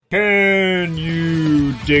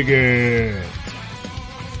dig it?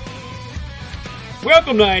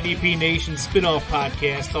 Welcome to IDP Nation's spin-off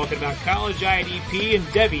podcast talking about college IDP and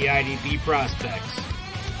Devy IDP prospects.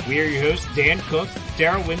 We are your hosts, Dan Cook,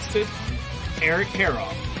 Daryl Winstead, and Eric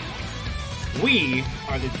Haroff. We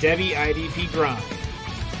are the Devy IDP grind.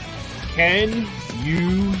 Can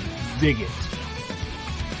you dig it?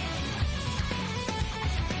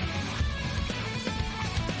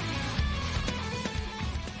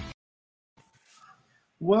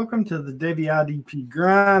 Welcome to the Devy IDP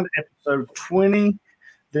Grind, episode 20.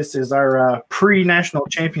 This is our pre-national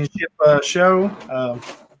championship show.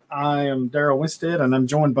 I am Daryl Winstead, and I'm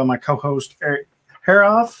joined by my co-host Eric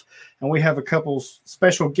Haroff. And we have a couple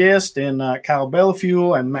special guests in Kyle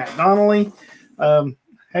Bellafuel and Matt Donnelly.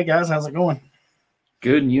 Hey, guys, how's it going?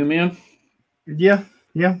 Good, and you, man? Yeah.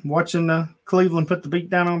 Watching Cleveland put the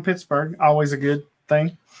beat down on Pittsburgh, always a good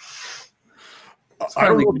thing. I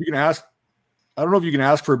don't know if you can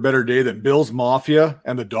ask for a better day than Bills Mafia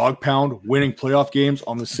and the Dog Pound winning playoff games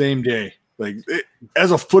on the same day.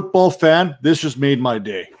 As a football fan, this just made my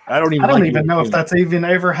day. I don't even know if that's even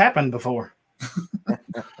ever happened before.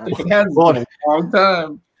 It has been a long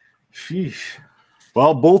time. Sheesh.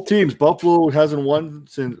 Well, both teams. Buffalo hasn't won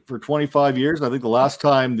for 25 years. I think the last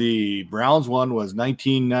time the Browns won was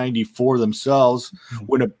 1994 themselves,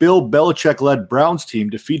 when a Bill Belichick-led Browns team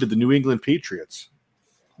defeated the New England Patriots.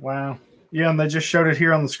 Wow. Yeah, and they just showed it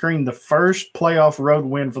here on the screen. The first playoff road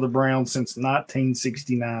win for the Browns since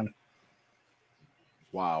 1969.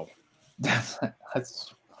 Wow. That's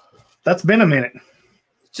been a minute.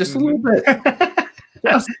 just a little bit.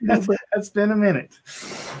 That's been a minute.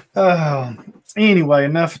 Anyway,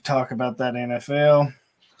 enough talk about that NFL.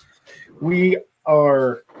 We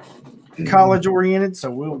are college-oriented,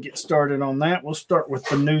 so we'll get started on that. We'll start with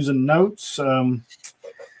the news and notes.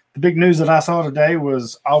 The big news that I saw today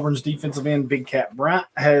was Auburn's defensive end, Big Cat Bryant,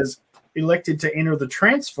 has elected to enter the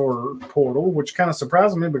transfer portal, which kind of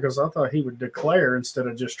surprised me because I thought he would declare instead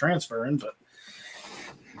of just transferring. But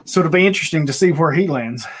so it'll be interesting to see where he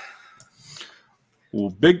lands. Well,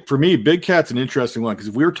 Big Cat's an interesting one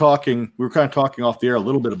because we were kind of talking off the air a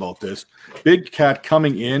little bit about this. Big Cat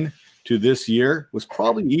coming in to this year was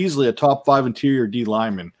probably easily a top 5 interior D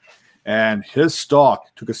lineman, and his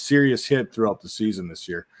stock took a serious hit throughout the season this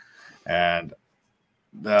year. And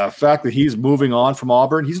the fact that he's moving on from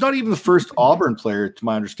Auburn, he's not even the first Auburn player, to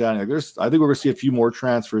my understanding. I think we're going to see a few more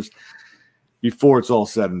transfers before it's all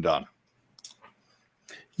said and done.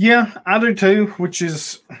 Yeah, I do too, which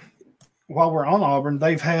is, while we're on Auburn,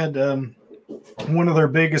 they've had one of their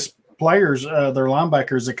biggest players, their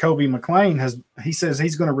linebacker, Zacoby McClain, he says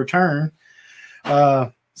he's going to return.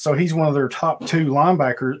 So he's one of their top 2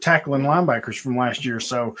 tackling linebackers from last year.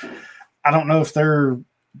 So I don't know if they're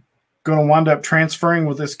going to wind up transferring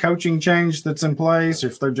with this coaching change that's in place,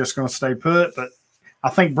 if they're just going to stay put. But I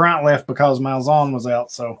think Bryant left because Malzahn was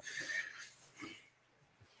out. So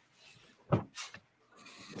Yeah,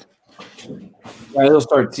 they'll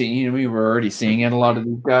start seeing. We were already seeing it. A lot of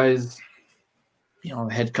these guys, the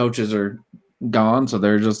head coaches are gone, so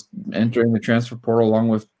they're just entering the transfer portal along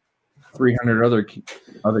with 300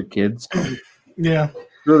 other kids. Yeah,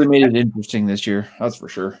 really made it interesting this year. That's for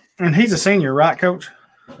sure. And he's a senior, right, Coach?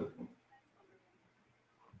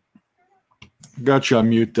 Got you on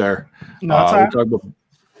mute there. No,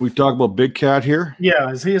 we talk about Big Cat here. Yeah,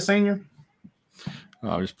 is he a senior?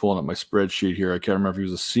 I'm just pulling up my spreadsheet here. I can't remember if he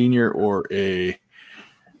was a senior or a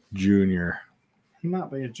junior. He might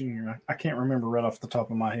be a junior. I can't remember right off the top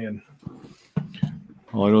of my head.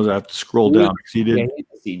 All I know is I have to scroll down because he did. Yeah, he's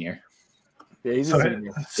a senior. Yeah, he's a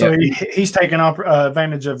senior. So he's taking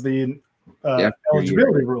advantage of the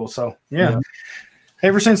eligibility rule. So, yeah.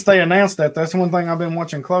 Ever since they announced that, that's one thing I've been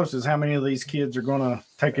watching close is how many of these kids are going to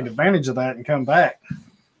take advantage of that and come back.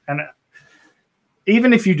 And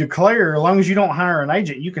even if you declare, as long as you don't hire an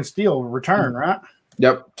agent, you can still return, right?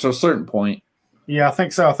 Yep. So a certain point. Yeah, I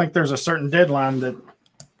think so. I think there's a certain deadline that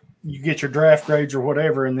you get your draft grades or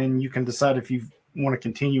whatever, and then you can decide if you want to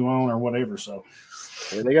continue on or whatever. So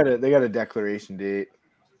yeah, they got a declaration date.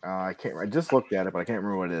 I just looked at it, but I can't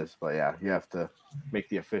remember what it is. But yeah, you have to make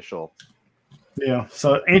the official. Yeah,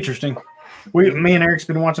 so interesting. Me and Eric's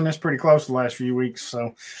been watching this pretty close the last few weeks.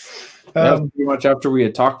 So pretty much after we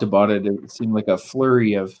had talked about it, it seemed like a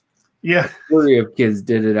flurry of kids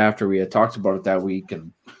did it after we had talked about it that week,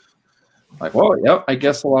 and I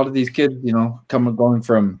guess a lot of these kids, going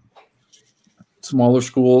from smaller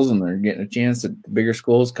schools and they're getting a chance at the bigger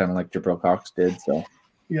schools, kind of like Jabril Cox did. So,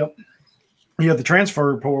 yep. Yeah, the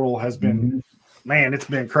transfer portal has been, man, it's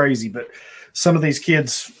been crazy. But some of these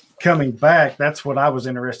kids coming back, that's what I was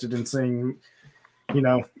interested in seeing.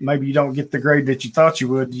 maybe you don't get the grade that you thought you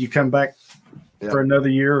would. You come back for another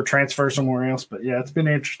year or transfer somewhere else. But, yeah, it's been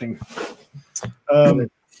interesting.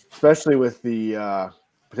 Especially with the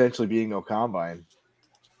potentially being no combine.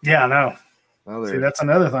 Yeah, I know. See, that's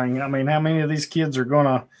another thing. I mean, how many of these kids are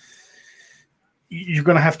you're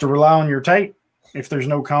going to have to rely on your tape if there's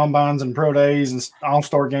no combines and pro days and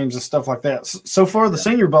all-star games and stuff like that. So far, the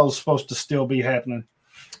Senior Bowl is supposed to still be happening.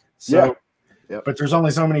 So, but there's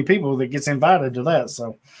only so many people that gets invited to that.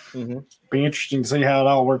 So be interesting to see how it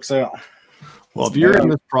all works out. Well, if you're in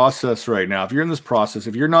this process right now, if you're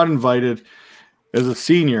not invited as a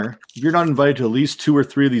senior, if you're not invited to at least 2 or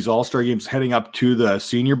 3 of these all-star games heading up to the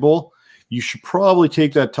Senior Bowl, you should probably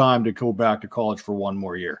take that time to go back to college for one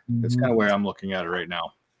more year. That's kind of where I'm looking at it right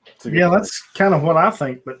now. Yeah, that's kind of what I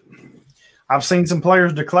think. But I've seen some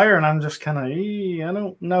players declare, and I'm just kind of, I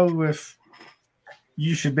don't know if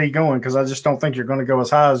you should be going because I just don't think you're going to go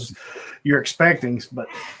as high as you're expecting. But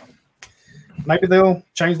maybe they'll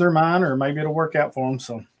change their mind or maybe it'll work out for them.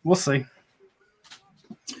 So we'll see.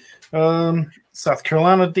 South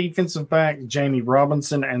Carolina defensive back Jamie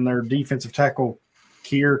Robinson and their defensive tackle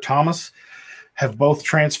Keir Thomas have both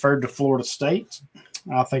transferred to Florida State.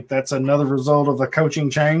 I think that's another result of a coaching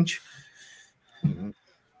change,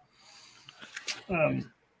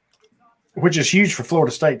 which is huge for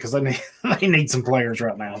Florida State because they need some players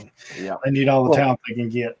right now. Yeah, they need all the talent they can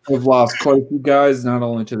get. We've lost quite a few guys, not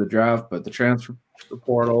only to the draft but the transfer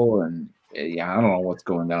portal, and I don't know what's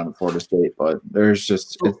going down at Florida State, but there's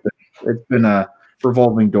just it's been a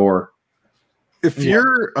revolving door. If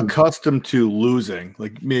you're accustomed to losing,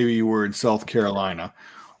 like maybe you were in South Carolina,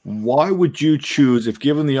 why would you choose, if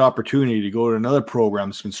given the opportunity, to go to another program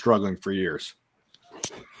that's been struggling for years?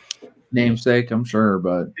 Namesake, I'm sure,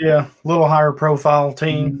 but a little higher profile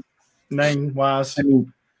team, name-wise. I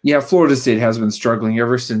mean, Florida State has been struggling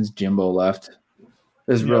ever since Jimbo left.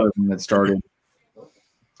 This is really when it started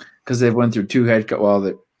because they've went through 2 head coach.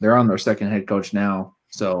 Well, they're on their second head coach now,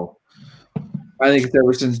 so I think it's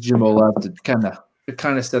ever since Jimbo left, it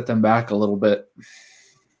kind of set them back a little bit.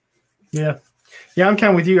 Yeah, I'm kind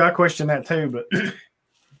of with you. I question that too, but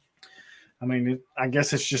I mean, I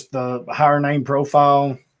guess it's just the higher name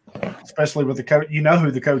profile, especially with the coach. You know who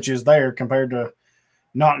the coach is there compared to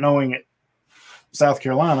not knowing it. South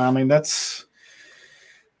Carolina. I mean, that's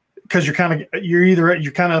because you're kind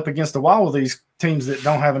of up against the wall with these teams that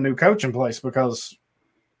don't have a new coach in place because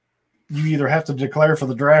you either have to declare for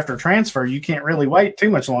the draft or transfer. You can't really wait too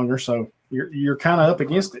much longer, so you're kind of up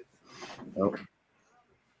against it.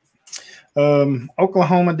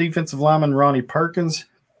 Oklahoma defensive lineman Ronnie Perkins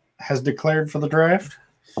has declared for the draft.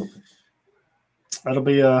 That'll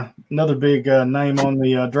be another big name on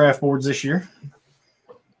the draft boards this year.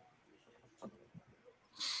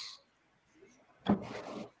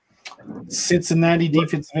 Cincinnati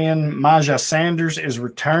defensive end Maja Sanders is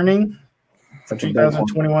returning for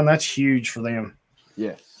 2021. That's huge for them.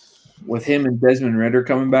 Yes. With him and Desmond Ridder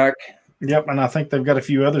coming back. Yep, and I think they've got a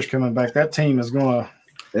few others coming back. That team is going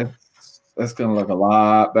to – that's going to look a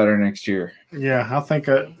lot better next year. Yeah, I think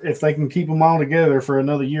if they can keep them all together for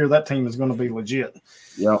another year, that team is going to be legit.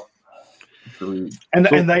 Yep.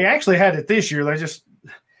 And they actually had it this year.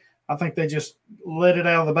 I think they just let it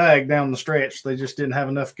out of the bag down the stretch. They just didn't have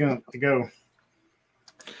enough gump to go.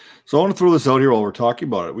 So I want to throw this out here while we're talking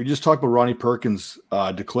about it. We just talked about Ronnie Perkins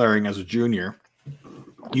declaring as a junior.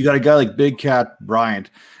 You got a guy like Big Cat Bryant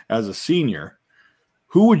as a senior.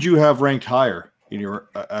 Who would you have ranked higher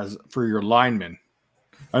for your linemen?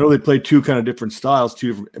 I know they play 2 kind of different styles.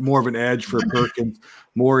 More of an edge for Perkins,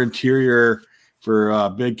 more interior for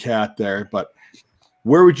Big Cat there. But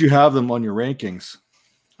where would you have them on your rankings?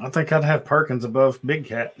 I think I'd have Perkins above Big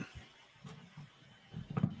Cat.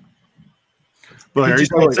 But he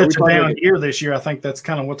just had such a down year this year. I think that's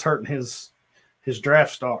kind of what's hurting his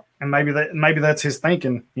draft stock, and maybe that's his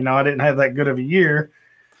thinking. I didn't have that good of a year.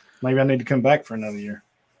 Maybe I need to come back for another year.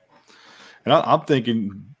 And I'm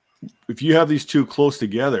thinking, if you have these 2 close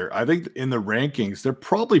together, I think in the rankings they're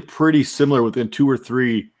probably pretty similar within 2 or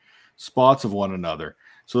 3 spots of one another.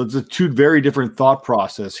 So it's a 2 very different thought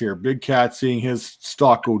process here. Big Cat seeing his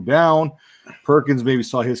stock go down. Perkins maybe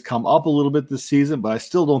saw his come up a little bit this season, but I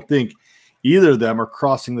still don't think either of them are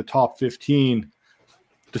crossing the top 15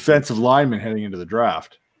 defensive linemen heading into the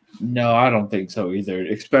draft. No, I don't think so either.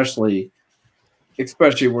 Especially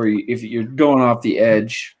where if you're going off the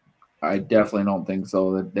edge, I definitely don't think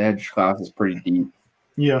so. The edge class is pretty deep.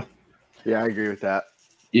 Yeah, I agree with that.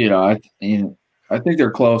 I think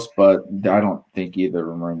they're close, but I don't think either of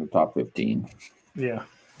them are in the top 15. Yeah.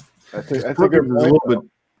 I think Perkins is a little bit.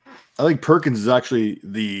 I think Perkins is actually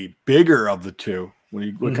the bigger of the 2. when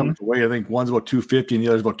he comes to weight. I think one's about 250 and the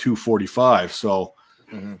other's about 245. So,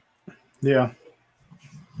 yeah,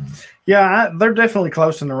 they're definitely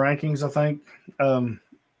close in the rankings, I think.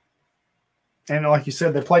 And like you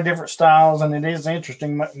said, they play different styles, and it is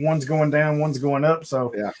interesting. One's going down, one's going up.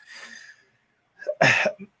 So,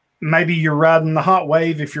 maybe you're riding the hot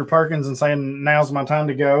wave if you're Perkins and saying, now's my time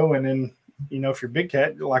to go. And then, if you're Big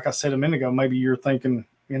Cat, like I said a minute ago, maybe you're thinking,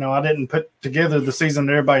 I didn't put together the season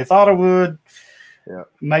that everybody thought I would. Yeah.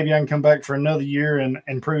 Maybe I can come back for another year and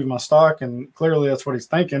improve my stock. And clearly that's what he's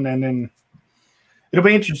thinking. And then it'll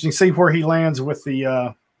be interesting to see where he lands with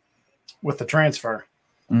the transfer.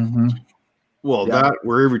 Mm-hmm. Well, that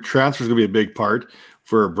where every transfer is going to be a big part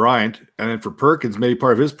for Bryant. And then for Perkins, maybe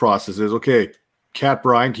part of his process is, okay, Cat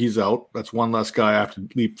Bryant, he's out. That's one less guy I have to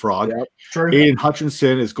leapfrog. Yep, true. Aiden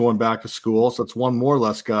Hutchinson is going back to school. So it's one more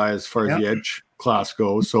less guy as far as the edge class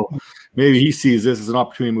goes. So maybe he sees this as an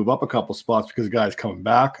opportunity to move up a couple spots because the guy's coming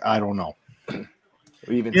back. I don't know.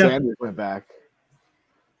 Even Sanders went back.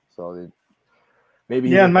 So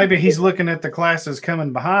maybe and maybe he's looking at the classes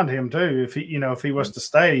coming behind him too. If he was to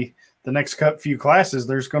stay the next few classes,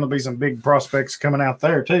 there's going to be some big prospects coming out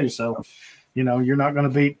there too. So, you're not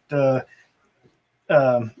going to beat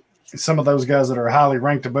some of those guys that are highly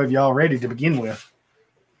ranked above you already to begin with,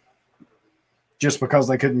 just because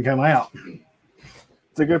they couldn't come out.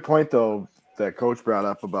 It's a good point, though, that Coach brought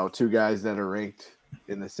up about two guys that are ranked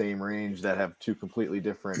in the same range that have two completely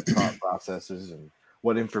different thought processes, and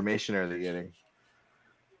what information are they getting?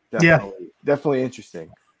 Definitely interesting.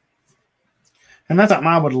 And that's something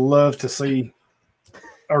I would love to see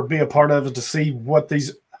or be a part of, to see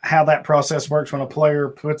how that process works when a player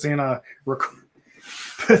puts in a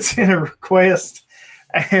request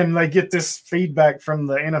and they get this feedback from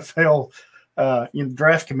the NFL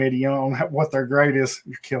draft committee on what their grade is.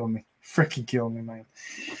 You're killing me. Freaking killing me, man.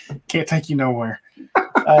 Can't take you nowhere.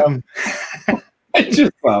 I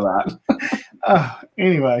just saw that.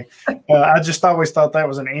 Anyway, I just always thought that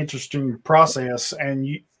was an interesting process,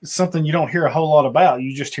 and something you don't hear a whole lot about.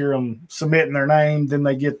 You just hear them submitting their name, then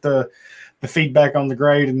they get the feedback on the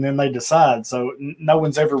grade, and then they decide. So no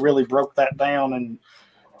one's ever really broke that down and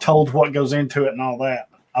told what goes into it and all that.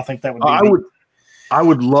 I think that would be I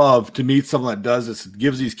would love to meet someone that does this. It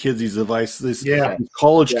gives these kids these advice, these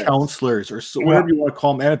college counselors, or whatever you want to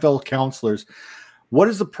call them, NFL counselors. What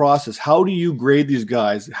is the process? How do you grade these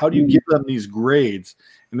guys? How do you give them these grades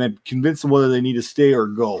and then convince them whether they need to stay or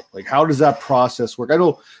go? Like, how does that process work? I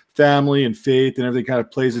know family and faith and everything kind of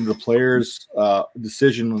plays into the players'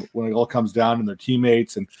 decision when it all comes down to their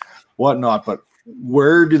teammates and whatnot, but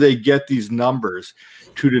where do they get these numbers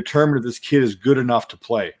to determine if this kid is good enough to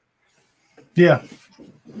play? Yeah,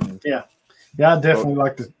 I'd definitely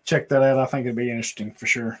like to check that out. I think it'd be interesting for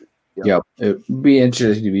sure. Yep. It would be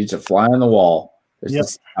interesting to be just a fly on the wall.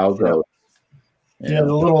 Just how it goes. Yeah,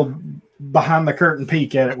 the little behind the curtain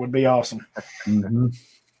peek at it would be awesome.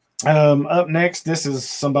 Mm-hmm. Up next, this is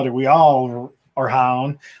somebody we all are high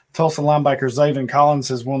on. Tulsa linebacker Zaven Collins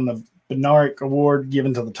has won the Bednarik Award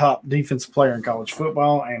given to the top defensive player in college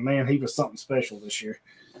football, and man, he was something special this year.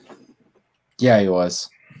 Yeah, he was.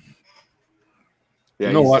 Yeah,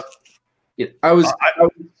 you know what?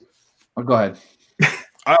 Go ahead.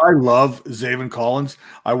 I love Zaven Collins.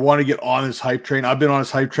 I want to get on his hype train. I've been on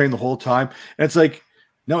his hype train the whole time. And it's like,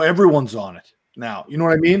 no, everyone's on it now. You know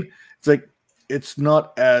what I mean? It's like, it's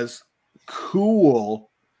not as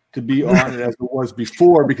cool to be on it as it was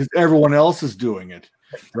before because everyone else is doing it.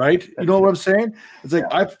 Right? You know what I'm saying? It's like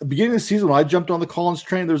at the beginning of the season when I jumped on the Collins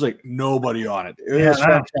train, there was like nobody on it. It was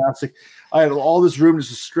fantastic. I had all this room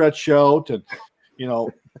just to stretch out and,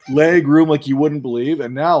 leg room like you wouldn't believe.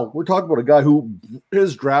 And now we're talking about a guy who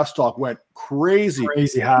his draft stock went crazy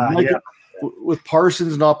high. With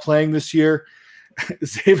Parsons not playing this year,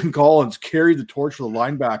 Zaven Collins carried the torch for the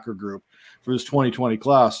linebacker group for this 2020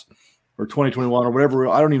 class or 2021 or whatever.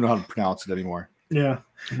 I don't even know how to pronounce it anymore. Yeah.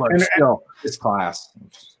 But still, this class.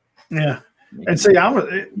 Yeah. And see,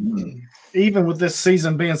 even with this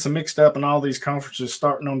season being so mixed up and all these conferences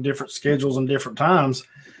starting on different schedules and different times,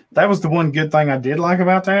 that was the one good thing I did like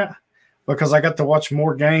about that, because I got to watch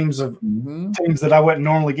more games of teams that I wouldn't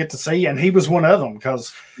normally get to see, and he was one of them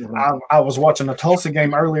because I was watching a Tulsa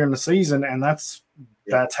game earlier in the season, and that's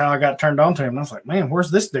how I got turned on to him. And I was like, man,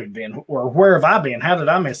 where's this dude been? Or where have I been? How did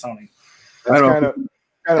I miss on him? That's kind of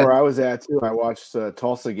where I was at, too. I watched a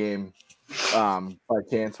Tulsa game by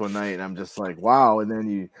chance one night, and I'm just like, wow. And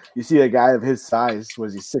then you see a guy of his size.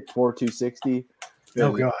 Was he 6'4", 260?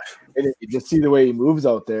 Oh, gosh. And you just see the way he moves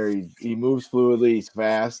out there. He moves fluidly. He's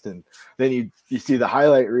fast. And then you see the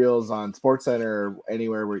highlight reels on SportsCenter or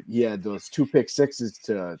anywhere where he had those 2 pick sixes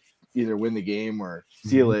to either win the game or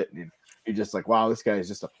seal it. And you're just like, wow, this guy is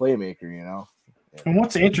just a playmaker, you know? Yeah. And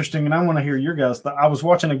what's interesting, and I want to hear your guys, I was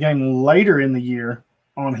watching a game later in the year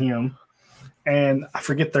on him, and I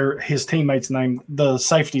forget his teammate's name, the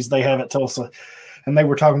safeties they have at Tulsa, and they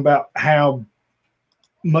were talking about how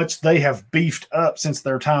much they have beefed up since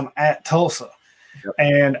their time at Tulsa. Yep.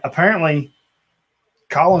 And apparently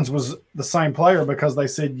Collins was the same player, because they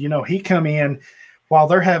said, he come in while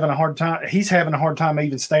they're having a hard time. He's having a hard time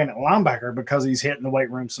even staying at linebacker because he's hitting the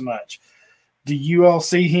weight room so much. Do you all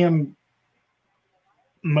see him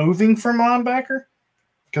moving from linebacker?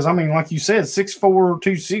 Because, like you said, 6'4",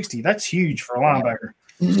 260, that's huge for a linebacker.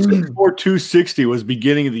 6'4", 260 was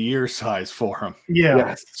beginning of the year size for him. Yeah.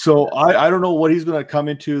 Yes. So I don't know what he's going to come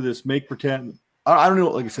into this make pretend. I don't know.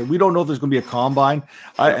 Like I said, we don't know if there's going to be a combine.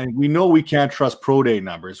 And we know we can't trust pro day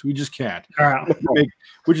numbers. We just can't.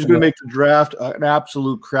 Which is going to make the draft an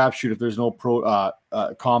absolute crapshoot if there's no pro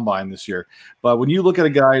combine this year. But when you look at a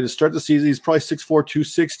guy to start the season, he's probably 6'4",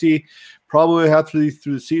 260. Probably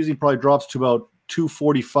through the season, he probably drops to about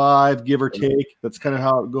 245, give or take. That's kind of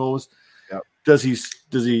how it goes. Yep. Does he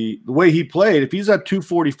the way he played, if he's at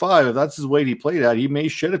 245, if that's his weight he played at, he may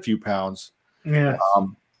shed a few pounds. Yeah.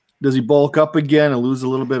 Does he bulk up again and lose a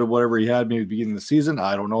little bit of whatever he had maybe at the beginning of the season?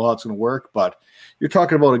 I don't know how it's going to work, but you're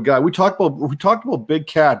talking about a guy. We talked about Big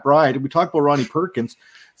Cat Bryant. We talked about Ronnie Perkins.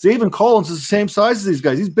 Zaven Collins is the same size as these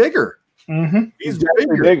guys. He's bigger. Mm-hmm. He's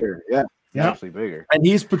bigger. Yeah. Yeah. Actually bigger. And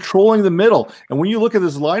he's patrolling the middle. And when you look at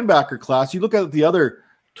this linebacker class, you look at the other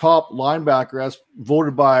top linebacker as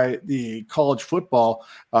voted by the college football,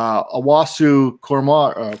 Owasu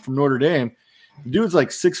Koromah from Notre Dame. The dude's like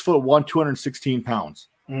 6'1", 216 pounds.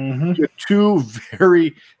 Mm-hmm. Two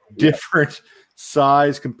very different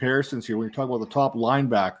size comparisons here when you're talking about the top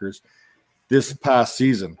linebackers this past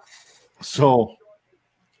season. So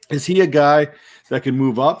is he a guy that can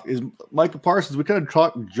move up? Is Micah Parsons, we kind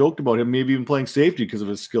of joked about him maybe even playing safety because of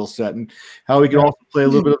his skill set and how he can also play a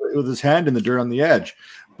little bit with his hand in the dirt on the edge.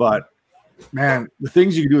 But man, the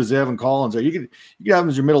things you can do with Zaven Collins are you can have him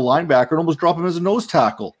as your middle linebacker and almost drop him as a nose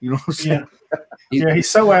tackle. You know what I'm saying? Yeah, he's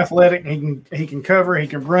so athletic. He can cover. He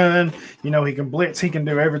can run. He can blitz. He can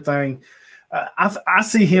do everything. I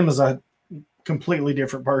see him as a completely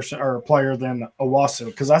different person or player than Owasu,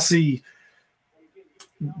 because I see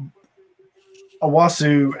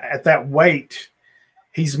Owasu at that weight.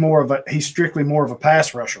 He's strictly more of a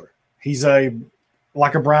pass rusher. He's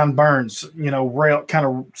like a Brian Burns, real kind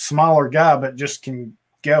of smaller guy, but just can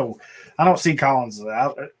go. I don't see Collins.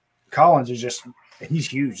 Collins is he's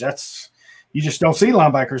huge. You just don't see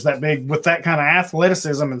linebackers that big with that kind of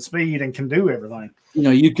athleticism and speed and can do everything.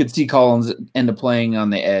 You could see Collins end up playing on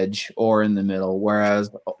the edge or in the middle,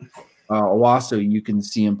 whereas Owasu, you can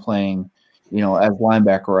see him playing, as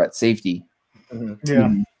linebacker or at safety.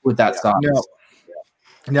 Yeah, with that size.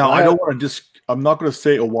 Now I don't want to I'm not going to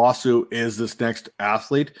say Owasu is this next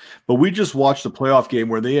athlete, but we just watched the playoff game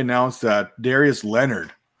where they announced that Darius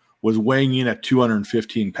Leonard was weighing in at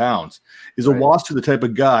 215 pounds. Is Owasu the type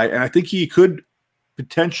of guy? And I think he could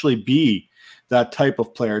potentially be that type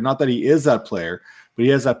of player. Not that he is that player, but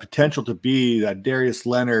he has that potential to be that Darius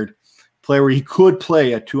Leonard player where he could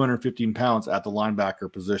play at 215 pounds at the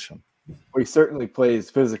linebacker position. Well, he certainly plays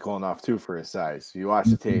physical enough, too, for his size. You watch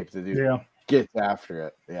the tape, the dude gets after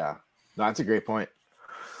it. Yeah. No, that's a great point.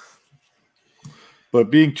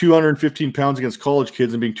 But being 215 pounds against college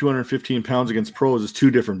kids and being 215 pounds against pros is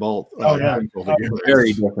two different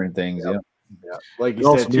very different things. Yeah. Like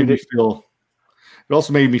you said, it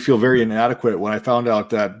also made me feel very inadequate when I found out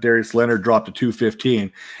that Darius Leonard dropped to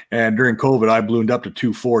 215, and during COVID I ballooned up to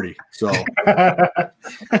 240. So,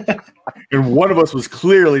 and one of us was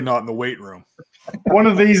clearly not in the weight room. One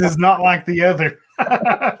of these is not like the other.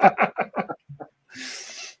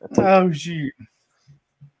 Oh shoot!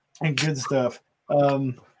 And good stuff.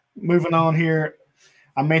 Moving on here,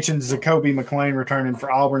 I mentioned Zakoby McClain returning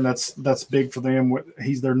for Auburn. That's big for them.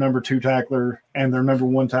 He's their number 2 tackler and their number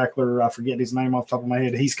 1 tackler. I forget his name off the top of my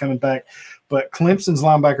head. He's coming back. But Clemson's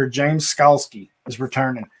linebacker James Skalski is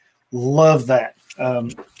returning. Love that.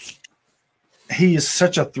 He is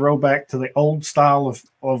such a throwback to the old style of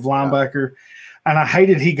linebacker. And I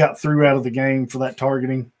hated he got through out of the game for that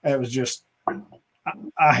targeting. It was just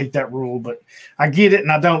I hate that rule, but I get it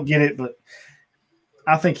and I don't get it. But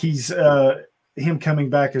I think him coming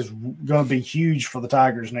back is going to be huge for the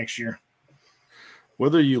Tigers next year.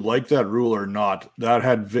 Whether you like that rule or not,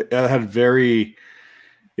 it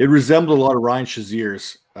resembled a lot of Ryan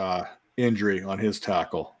Shazier's injury on his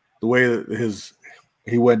tackle. The way that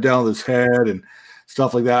he went down with his head and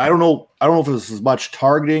stuff like that. I don't know if it's as much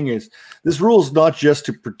targeting as this rule is not just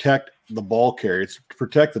to protect the ball carrier. It's to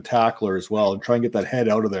protect the tackler as well and try and get that head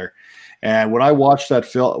out of there. And when I watched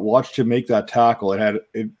him make that tackle,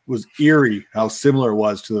 it was eerie how similar it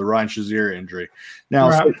was to the Ryan Shazier injury. Now,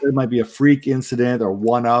 right. It might be a freak incident or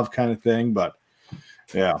one of kind of thing, but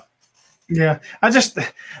yeah. Yeah.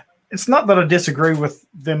 It's not that I disagree with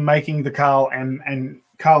them making the call and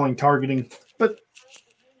calling targeting, but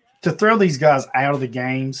to throw these guys out of the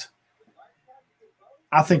games,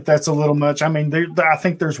 I think that's a little much. I mean, I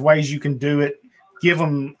think there's ways you can do it. Give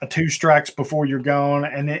them 2 strikes before you're gone,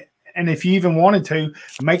 and if you even wanted to,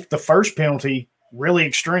 make the first penalty really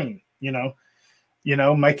extreme.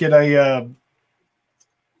 Make it I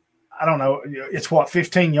don't know. It's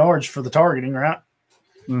 15 yards for the targeting, right?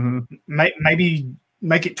 Mm-hmm. Maybe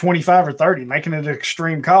make it 25 or 30, making it an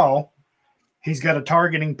extreme call. He's got a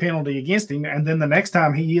targeting penalty against him, and then the next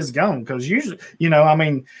time he is gone because usually,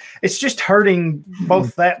 it's just hurting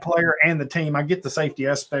both that player and the team. I get the safety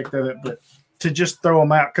aspect of it, but to just throw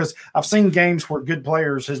them out, because I've seen games where good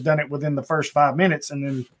players has done it within the first 5 minutes and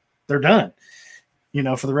then they're done,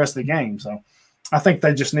 for the rest of the game. So I think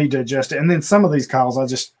they just need to adjust it. And then some of these calls, I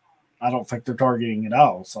don't think they're targeting at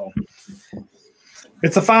all. So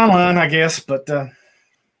it's a fine line, I guess, but do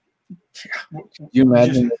you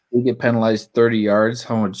imagine if we get penalized 30 yards,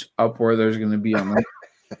 how much uproar there's going to be on that?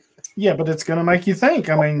 Yeah, but it's going to make you think.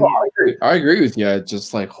 I mean, I agree with you. It's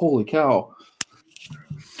just like, holy cow.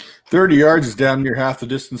 30 yards is down near half the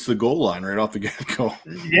distance to the goal line right off the get-go.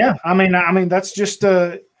 Yeah, I mean that's just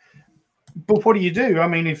but what do you do? I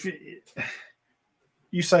mean, if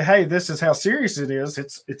you say, hey, this is how serious it is,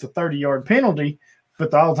 it's a 30-yard penalty,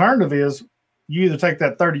 but the alternative is you either take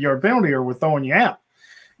that 30-yard penalty or we're throwing you out.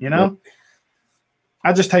 Yep.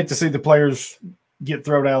 I just hate to see the players get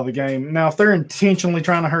thrown out of the game. Now, if they're intentionally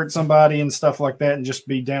trying to hurt somebody and stuff like that and just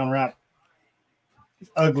be downright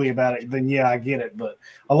ugly about it, then yeah, I get it. But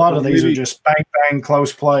a lot of these are just bang, bang,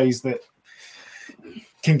 close plays that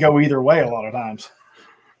can go either way a lot of times.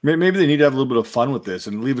 Maybe they need to have a little bit of fun with this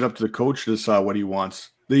and leave it up to the coach to decide what he wants.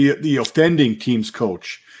 The offending team's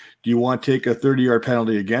coach. Do you want to take a 30-yard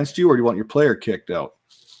penalty against you, or do you want your player kicked out?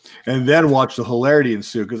 And then watch the hilarity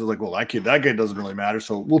ensue because it's like, well, that guy doesn't really matter,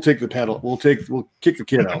 so we'll take the penalty. We'll kick the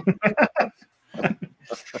kid out.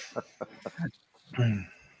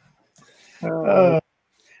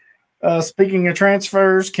 Speaking of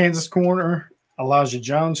transfers, Kansas corner Elijah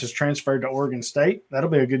Jones has transferred to Oregon State. That'll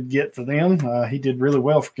be a good get for them. He did really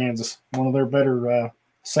well for Kansas, one of their better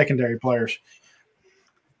secondary players.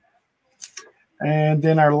 And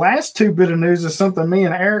then our last 2 bit of news is something me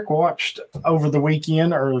and Eric watched over the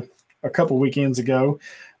weekend or a couple weekends ago.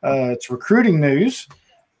 It's recruiting news.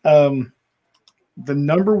 The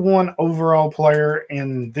number 1 overall player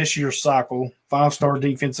in this year's cycle, 5-star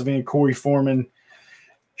defensive end Corey Foreman,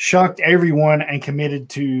 shocked everyone and committed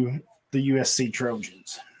to the USC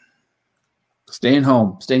Trojans. Staying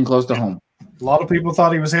close to home. A lot of people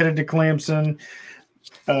thought he was headed to Clemson.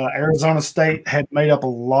 Arizona State had made up a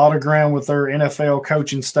lot of ground with their NFL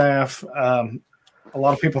coaching staff. A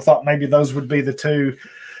lot of people thought maybe those would be the 2.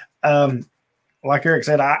 Like Eric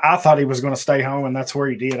said, I thought he was going to stay home, and that's where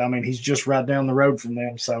he did. I mean, he's just right down the road from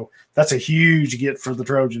them. So that's a huge get for the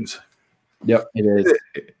Trojans. Yep, it is.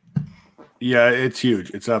 Yeah, it's huge.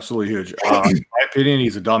 It's absolutely huge. In my opinion,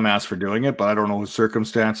 he's a dumbass for doing it, but I don't know his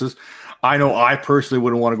circumstances. I know I personally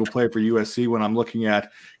wouldn't want to go play for USC when I'm looking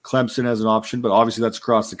at Clemson as an option, but obviously that's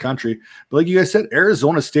across the country. But like you guys said,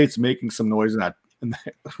 Arizona State's making some noise in that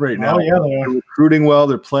right now. Oh, yeah, they are. They're recruiting well.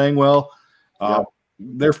 They're playing well.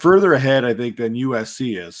 They're further ahead, I think, than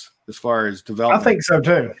USC is as far as development. I think so,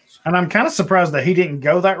 too. And I'm kind of surprised that he didn't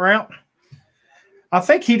go that route. I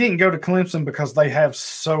think he didn't go to Clemson because they have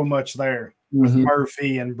so much there with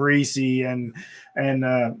Murphy and Breesy and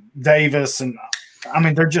Davis. And, I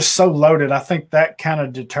mean, they're just so loaded. I think that kind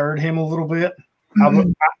of deterred him a little bit.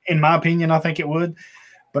 In my opinion, I think it would.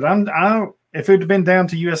 But if it had been down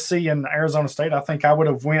to USC and Arizona State, I think I would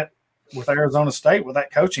have went with Arizona State with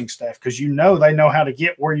that coaching staff because they know how to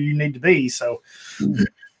get where you need to be. So,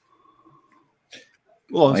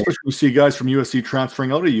 well, especially we see guys from USC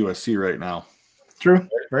transferring out of USC right now. True,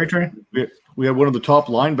 very true. We have one of the top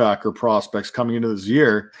linebacker prospects coming into this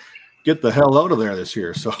year. Get the hell out of there this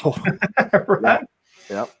year. So, right.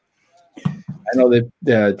 Yep. I know that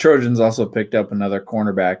the Trojans also picked up another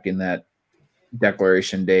cornerback in that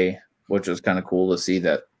declaration day, which was kind of cool to see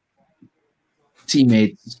that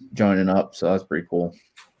teammates joining up. So that's pretty cool.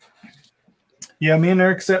 Yeah, me and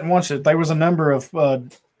Eric sat and watched it. There was a number of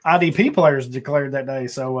IDP players declared that day.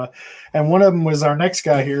 So, and one of them was our next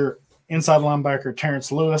guy here, inside linebacker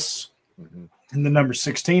Terrence Lewis, and the number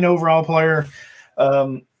 16 overall player.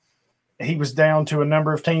 he was down to a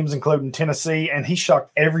number of teams, including Tennessee, and he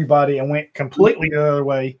shocked everybody and went completely the other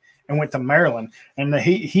way and went to Maryland. And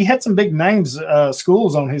he had some big names,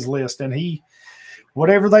 schools on his list, and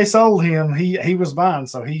whatever they sold him, he was buying.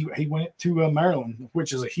 So he went to Maryland,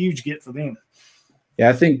 which is a huge get for them. Yeah,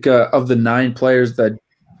 I think of the 9 players that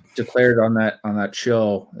declared on that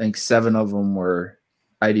show, I think 7 of them were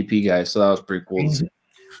IDP guys. So that was pretty cool to see.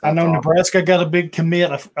 I know Nebraska got a big commit,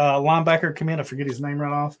 a linebacker commit. I forget his name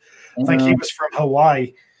right off. I think he was from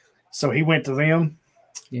Hawaii, so he went to them.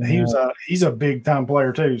 Yeah. He's a big time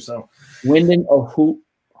player too. So Wyndon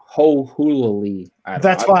Ohulali.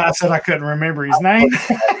 That's why I said I couldn't remember his name.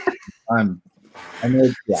 I know,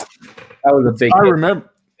 yeah, that was a big. I remember.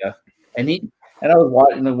 Yeah, and I was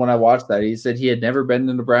watching when I watched that. He said he had never been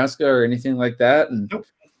to Nebraska or anything like that, and. Nope.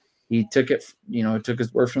 He took it, took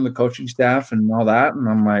his word from the coaching staff and all that. And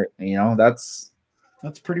I'm like, that's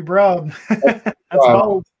pretty broad. That's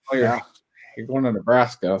bold. Oh, you're going to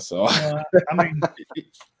Nebraska. So, I mean,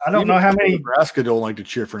 I don't know how many. Nebraska don't like to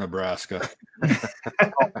cheer for Nebraska. So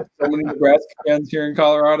many Nebraska fans here in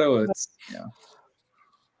Colorado.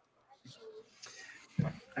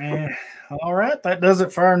 All right. That does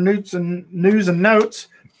it for our news and notes.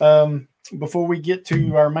 Before we get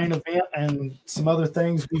to our main event and some other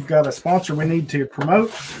things, we've got a sponsor we need to promote.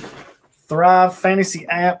 Thrive Fantasy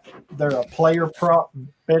app. They're a player prop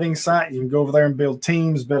betting site. You can go over there and build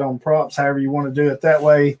teams, bet on props, however you want to do it that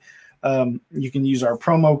way. You can use our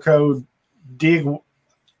promo code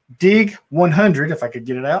DIG100, if I could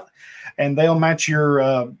get it out, and they'll match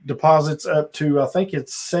your deposits up to, I think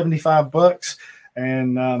it's $75.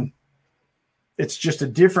 And it's just a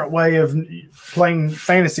different way of playing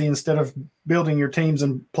fantasy. Instead of building your teams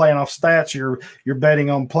and playing off stats, you're betting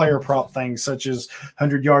on player prop things such as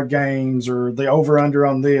 100-yard games or the over-under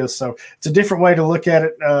on this. So it's a different way to look at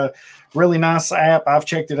it. Really nice app. I've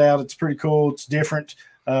checked it out. It's pretty cool. It's different,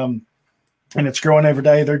 and it's growing every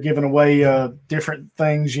day. They're giving away different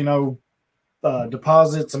things,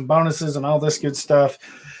 deposits and bonuses and all this good stuff.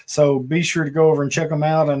 So be sure to go over and check them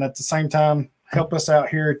out, and at the same time, help us out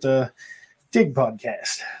here at the Dig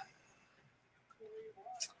Podcast.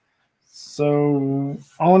 So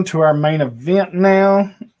on to our main event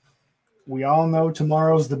now. We all know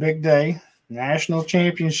tomorrow's the big day, National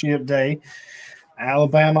Championship Day.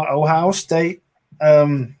 Alabama, Ohio State.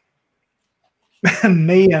 Me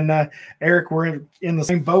and Eric were in the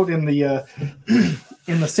same boat in the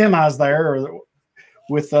in the semis there.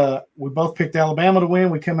 We both picked Alabama to win.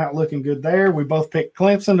 We come out looking good there. We both picked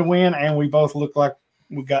Clemson to win, and we both look like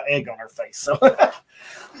we got egg on our face. So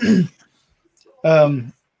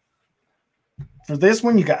for this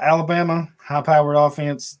one, you got Alabama, high-powered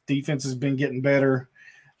offense. Defense has been getting better.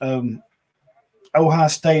 Ohio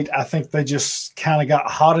State, I think they just kind of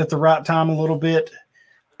got hot at the right time a little bit,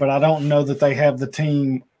 but I don't know that they have the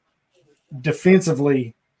team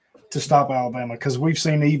defensively to stop Alabama, because we've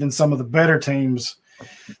seen even some of the better teams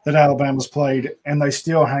that Alabama's played, and they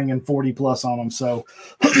still hanging 40-plus on them. So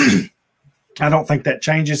I don't think that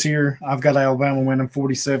changes here. I've got Alabama winning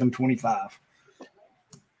 47-25.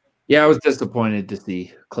 Yeah, I was disappointed to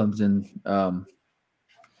see Clemson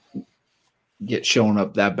get shown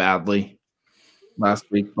up that badly last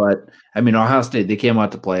week. But, I mean, Ohio State, they came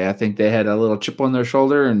out to play. I think they had a little chip on their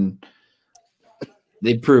shoulder, and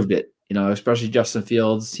they proved it. Especially Justin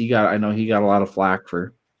Fields. I know he got a lot of flack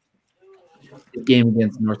for the game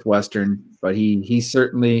against Northwestern, but he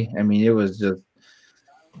certainly, I mean, it was just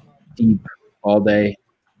deep all day.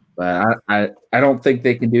 But I don't think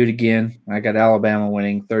they can do it again. I got Alabama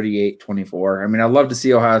winning 38-24. I mean, I'd love to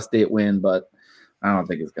see Ohio State win, but I don't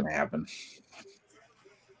think it's going to happen.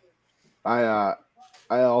 I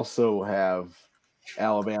also have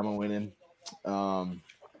Alabama winning.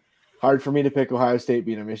 Hard for me to pick Ohio State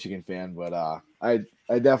being a Michigan fan, but I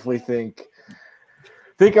definitely think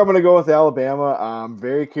I'm going to go with Alabama. I'm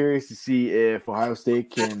very curious to see if Ohio State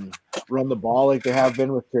can run the ball like they have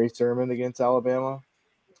been with Trey Sermon against Alabama.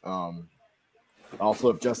 Also,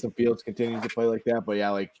 if Justin Fields continues to play like that. But yeah,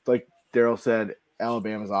 like Daryl said,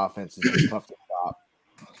 Alabama's offense is just tough to stop,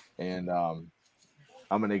 and I'm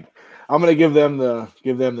gonna give them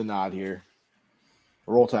the nod here.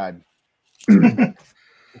 Roll Tide.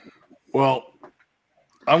 Well,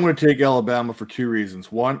 I'm going to take Alabama for 2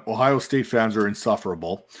 reasons. One, Ohio State fans are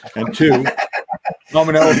insufferable, and 2, I'm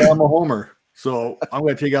an Alabama homer. So I'm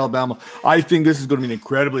going to take Alabama. I think this is going to be an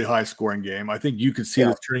incredibly high-scoring game. I think you could see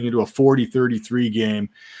this turning into a 40-33 game.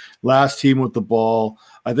 Last team with the ball.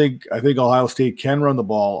 I think Ohio State can run the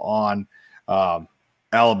ball on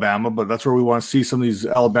Alabama, but that's where we want to see some of these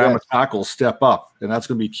Alabama tackles step up, and that's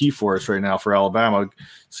going to be key for us right now for Alabama.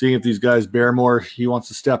 Seeing if these guys, Barrymore, he wants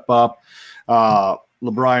to step up,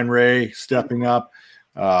 LeBron Ray stepping up.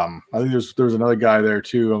 I think there's another guy there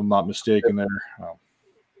too, if I'm not mistaken. There,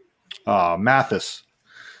 Mathis,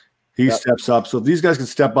 he steps up. So if these guys can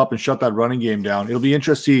step up and shut that running game down, it'll be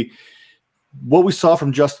interesting to see what we saw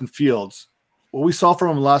from Justin Fields. What we saw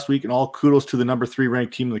from him last week, and all kudos to the number 3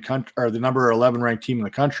 ranked team in the country, or the number 11 ranked team in the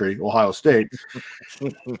country, Ohio State.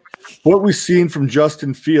 What we've seen from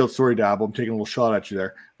Justin Fields, sorry, Dab, I'm taking a little shot at you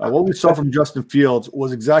there. What we saw from Justin Fields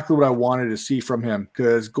was exactly what I wanted to see from him,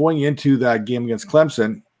 because going into that game against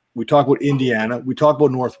Clemson, we talk about Indiana, we talk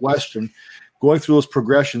about Northwestern, going through those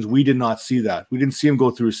progressions, we did not see that. We didn't see him go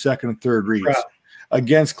through his second and third reads. Right.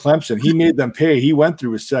 Against Clemson, he made them pay. He went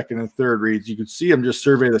through his second and third reads. You could see him just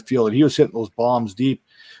survey the field, and he was hitting those bombs deep,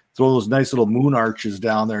 throwing those nice little moon arches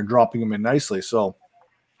down there and dropping them in nicely. So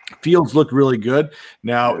Fields looked really good.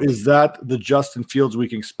 Now, is that the Justin Fields we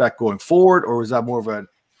can expect going forward, or is that more of an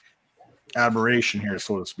admiration here,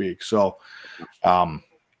 so to speak? So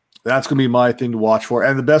that's going to be my thing to watch for.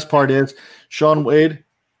 And the best part is, Shaun Wade,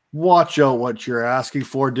 watch out what you're asking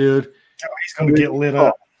for, dude. Oh, he's going to get lit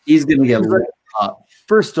up. He's going to get lit up.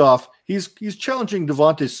 First off, he's challenging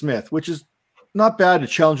Devontae Smith, which is not bad to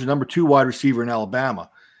challenge a number 2 wide receiver in Alabama,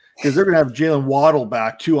 because they're going to have Jalen Waddle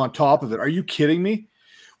back too on top of it. Are you kidding me?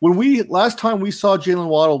 Last time we saw Jalen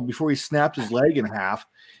Waddle before he snapped his leg in half,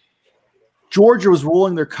 Georgia was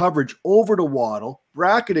rolling their coverage over to Waddle,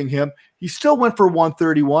 bracketing him. He still went for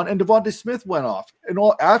 131, and Devontae Smith went off. And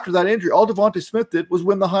after that injury, all Devontae Smith did was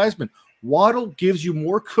win the Heisman. Waddle gives you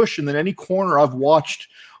more cushion than any corner I've watched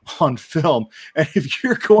on film. And if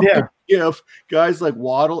you're going to give guys like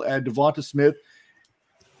Waddle and Devonta Smith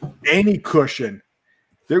any cushion,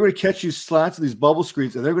 they're going to catch you slants of these bubble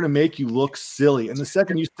screens, and they're going to make you look silly. And the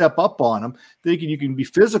second you step up on them, thinking you can be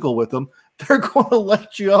physical with them, they're going to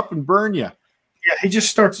light you up and burn you. Yeah, he just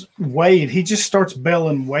starts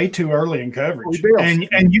belling way too early in coverage.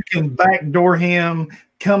 And you can backdoor him,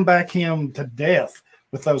 come back him to death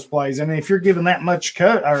with those plays. And if you're given that much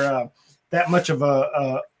that much of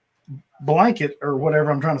a blanket or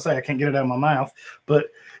whatever I'm trying to say, I can't get it out of my mouth, but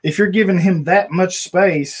if you're giving him that much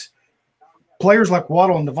space, players like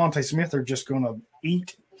Waddle and Devontae Smith are just going to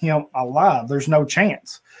eat him alive. There's no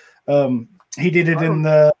chance. He did it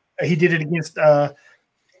against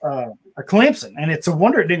Clemson, and it's a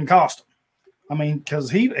wonder it didn't cost him. I mean,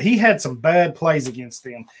 because he had some bad plays against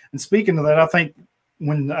them. And speaking of that, I think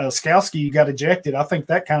when Skalski got ejected, I think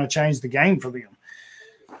that kind of changed the game for them.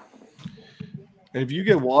 And if you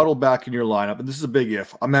get Waddle back in your lineup, and this is a big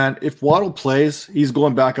if, man, if Waddle plays, he's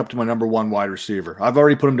going back up to my number 1 wide receiver. I've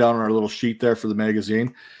already put him down on our little sheet there for the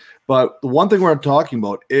magazine. But the one thing we're talking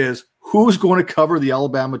about is who's going to cover the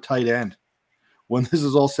Alabama tight end when this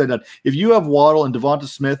is all said and done. If you have Waddle and Devonta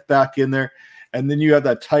Smith back in there, and then you have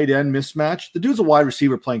that tight end mismatch, the dude's a wide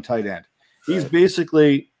receiver playing tight end. He's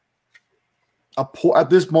basically at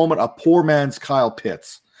this moment a poor man's Kyle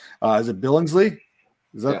Pitts. Is it Billingsley?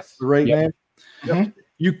 Is that the right name? Mm-hmm.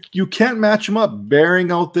 You can't match him up.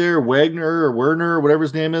 Bearing out there, Wagner or Werner, or whatever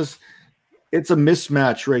his name is, it's a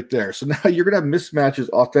mismatch right there. So now you're going to have mismatches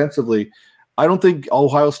offensively. I don't think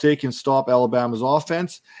Ohio State can stop Alabama's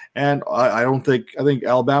offense, and I think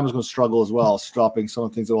Alabama's going to struggle as well, stopping some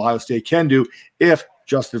of the things that Ohio State can do if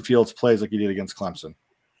Justin Fields plays like he did against Clemson.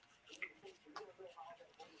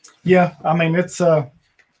 Yeah, I mean it'll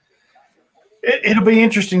be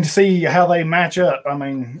interesting to see how they match up. I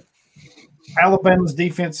mean, Alabama's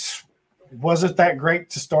defense wasn't that great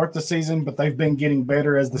to start the season, but they've been getting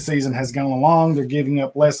better as the season has gone along. They're giving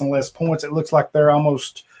up less and less points. It looks like they're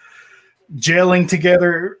almost gelling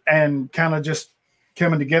together and kind of just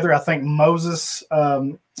coming together. I think Moses,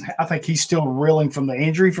 I think he's still reeling from the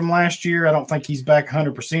injury from last year. I don't think he's back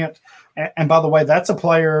 100%. And by the way, that's a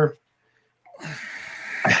player.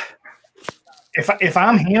 If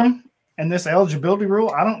I'm him and this eligibility rule,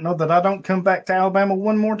 I don't know that I don't come back to Alabama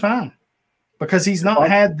one more time, because he's not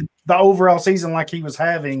had the overall season like he was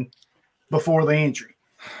having before the injury.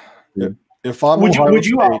 If I'm would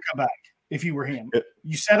you all come back if you were him?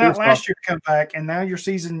 You set out last year to come back, and now your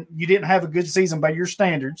season, you didn't have a good season by your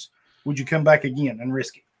standards. Would you come back again and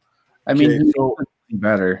risk it? I mean, he's been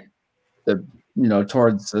better.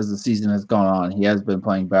 Towards as the season has gone on, he has been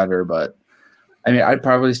playing better. But I mean, I'd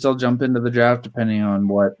probably still jump into the draft depending on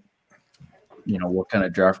what kind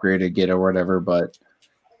of draft grade I get or whatever. But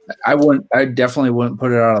I definitely wouldn't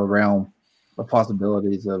put it out of the realm of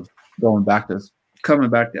possibilities of coming back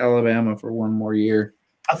to Alabama for one more year.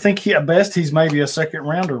 I think at best he's maybe a second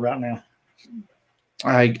rounder right now.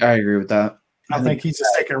 I agree with that. I think he's a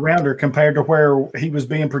second rounder compared to where he was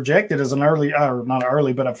being projected as an early, or not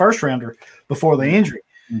early, but a first rounder before the injury.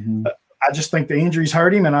 Mm-hmm. I just think the injuries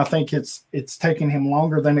hurt him, and I think it's taking him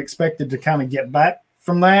longer than expected to kind of get back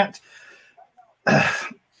from that.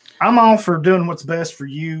 I'm all for doing what's best for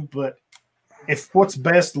you, but if what's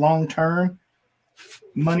best long term,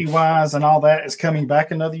 money wise and all that, is coming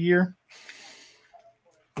back another year,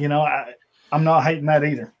 I'm not hating that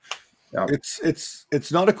either. Yeah.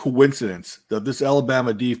 It's not a coincidence that this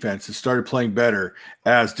Alabama defense has started playing better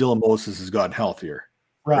as Dylan Moses has gotten healthier.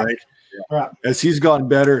 Right. Right. As he's gotten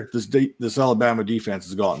better, this Alabama defense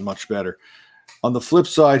has gotten much better. On the flip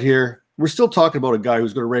side here, we're still talking about a guy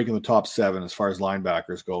who's going to rank in the top 7 as far as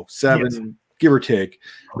linebackers go. 7, yes, give or take.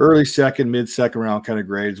 Early second, mid-second round kind of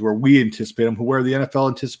grades where we anticipate him. Where the NFL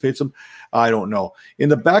anticipates him, I don't know. In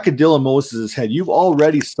the back of Dylan Moses' head, you've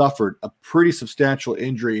already suffered a pretty substantial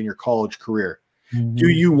injury in your college career. Mm-hmm. Do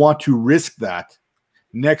you want to risk that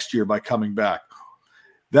next year by coming back?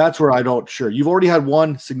 That's where I don't sure. You've already had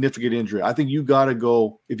one significant injury. I think you got to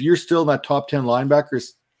go. If you're still in that top 10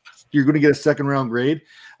 linebackers, you're going to get a second round grade.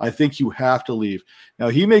 I think you have to leave. Now,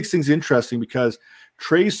 he makes things interesting because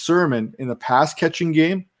Trey Sermon in the pass catching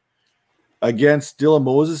game against Dylan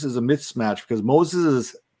Moses is a mismatch because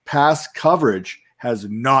Moses' pass coverage has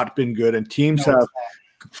not been good, and teams have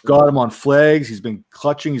got him on flags. He's been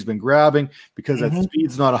clutching. He's been grabbing because that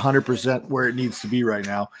speed's not 100% where it needs to be right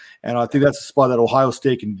now. And I think that's a spot that Ohio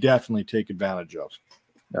State can definitely take advantage of.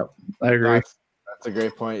 Yep, I agree. That's a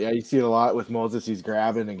great point. Yeah, you see it a lot with Moses. He's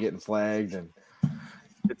grabbing and getting flagged, and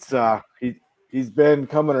it's he's been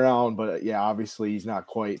coming around, but yeah, obviously he's not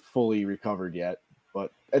quite fully recovered yet.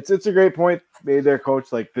 But it's a great point made there,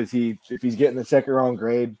 Coach. Like, if he's getting the second round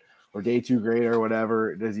grade or day 2 grade or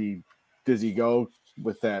whatever, does he go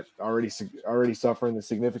with that already suffering the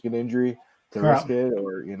significant injury to risk it,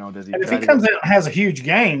 or does he? And if he comes out and has a huge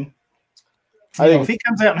game, if he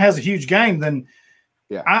comes out and has a huge game, then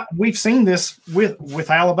we've seen this with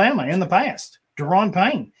Alabama in the past. Deron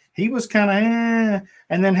Payne, he was kind of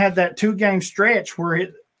and then had that 2-game stretch where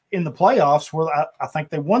in the playoffs where I think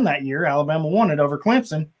they won that year. Alabama won it over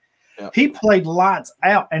Clemson. Yeah. He played lights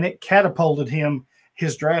out, and it catapulted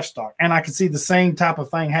his draft stock. And I can see the same type of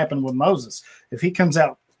thing happen with Moses. If he comes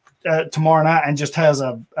out tomorrow night and just has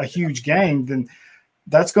a huge game, then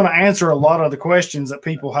that's going to answer a lot of the questions that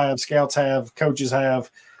people have, scouts have, coaches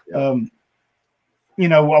have. Yeah.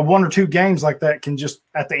 A 1 or 2 games like that can just,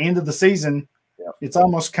 at the end of the season, it's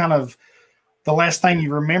almost kind of the last thing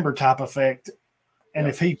you remember type effect. And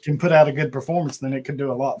if he can put out a good performance, then it could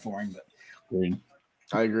do a lot for him. But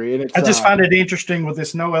I agree. And I just find it interesting with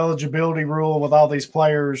this no eligibility rule with all these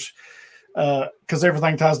players because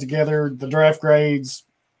everything ties together, the draft grades.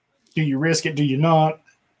 Do you risk it? Do you not?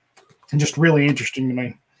 And just really interesting to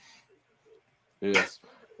me. Yes.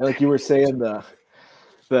 Like you were saying,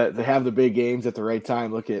 they have the big games at the right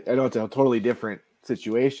time. I know it's a totally different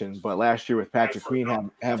situation, but last year with Patrick Queen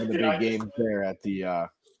having the big game there at the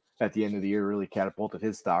end of the year really catapulted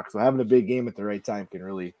his stock. So having a big game at the right time can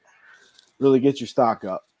really get your stock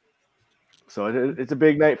up. So it's a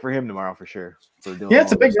big night for him tomorrow for sure.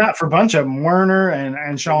 It's a big night for a bunch of them. Werner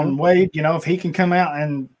and Sean Wade, if he can come out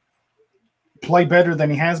and play better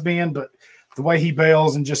than he has been, but the way he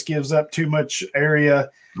bails and just gives up too much area,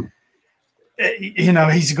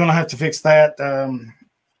 he's going to have to fix that.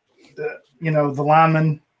 The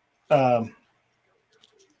lineman. I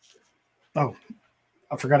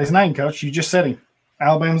forgot his name, Coach. You just said him.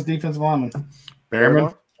 Alabama's defensive lineman.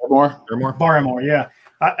 Barmore, yeah.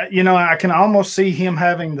 I can almost see him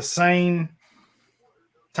having the same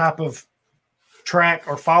type of track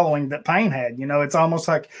or following that Payne had. It's almost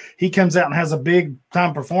like he comes out and has a big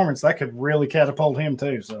time performance that could really catapult him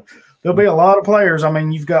too. So there'll be a lot of players. I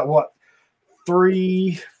mean, you've got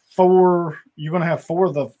 3, 4. You're going to have 4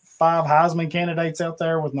 of the 5 Heisman candidates out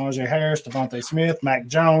there with Najee Harris, Devontae Smith, Mac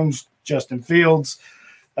Jones, Justin Fields.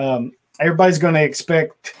 Everybody's going to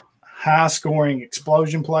expect high-scoring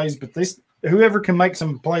explosion plays, but whoever can make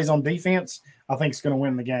some plays on defense, I think is going to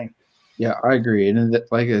win the game. Yeah, I agree. And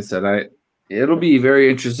like I said, it'll be very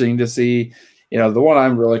interesting to see. The one I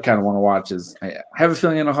really kind of want to watch is I have a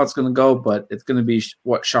feeling I know how it's going to go, but it's going to be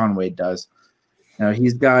what Shaun Wade does.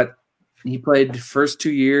 He played the first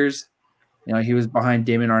 2 years. He was behind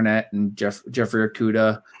Damon Arnett and Jeffrey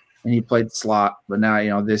Okudah, and he played slot. But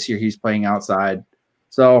now, this year he's playing outside.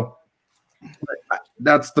 So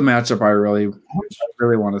that's the matchup I really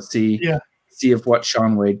want to see. Yeah. See if what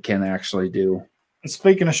Shaun Wade can actually do.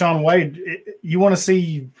 Speaking of Shaun Wade, you want to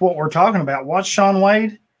see what we're talking about. Watch Shaun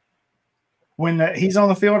Wade when he's on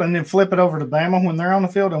the field, and then flip it over to Bama when they're on the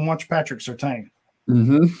field, and watch Patrick Surtain.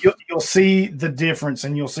 you'll see the difference,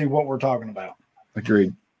 and you'll see what we're talking about.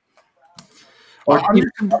 Agreed.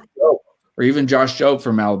 Or even Josh Jobe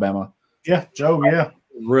from Alabama. Yeah, Jobe. Yeah,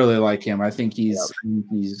 really like him. I think he's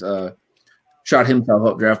shot himself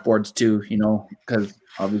up draft boards too. Because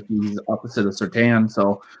obviously he's opposite of Surtain.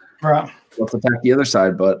 So right. Let's attack the other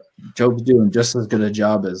side. But Jobe's doing just as good a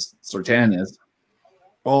job as Surtain is.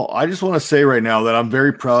 Well, I just want to say right now that I'm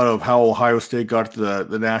very proud of how Ohio State got to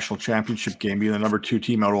the national championship game, being the number 2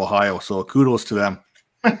 team out of Ohio. So kudos to them.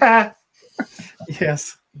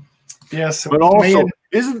 Yes. But also,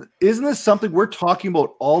 isn't this something we're talking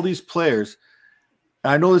about? All these players.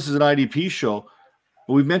 I know this is an IDP show,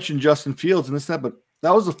 but we've mentioned Justin Fields and but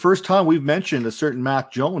that was the first time we've mentioned a certain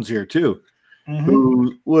Mac Jones here too,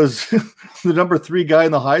 who was the number 3 guy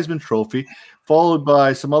in the Heisman Trophy, followed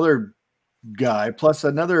by some other guy, plus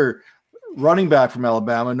another running back from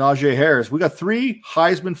Alabama, Najee Harris. We got 3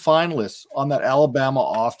 Heisman finalists on that Alabama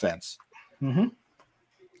offense.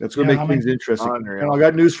 That's going to make things interesting. And I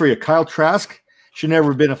got news for you. Kyle Trask should never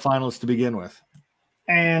have been a finalist to begin with.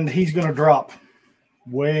 And he's going to drop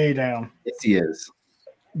way down. Yes, he is.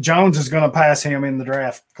 Jones is going to pass him in the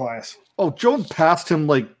draft class. Oh, Jones passed him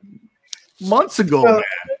like months ago, man.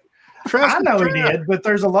 Trask, I know he did, but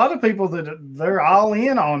there's a lot of people that they're all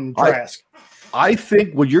in on Trask. I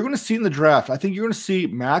think what you're going to see in the draft, I think you're going to see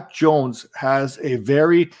Mac Jones has a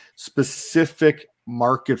very specific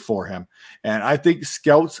market for him. And I think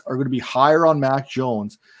scouts are going to be higher on Mac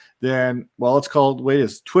Jones than, let's call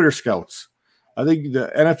it, Twitter scouts. I think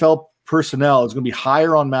the NFL personnel is going to be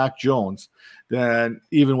higher on Mac Jones than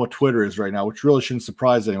even what Twitter is right now, which really shouldn't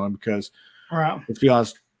surprise anyone because, let's be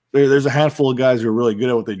honest, there's a handful of guys who are really good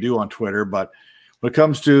at what they do on Twitter. But when it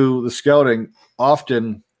comes to the scouting,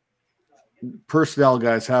 often personnel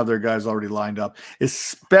guys have their guys already lined up,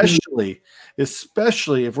 especially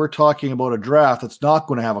if we're talking about a draft that's not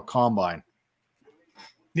going to have a combine.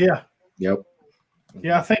 Yeah. Yep.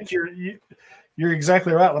 Yeah, I think you're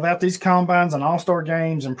exactly right. Without these combines and all-star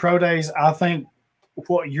games and pro days, I think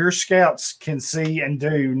what your scouts can see and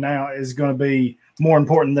do now is going to be more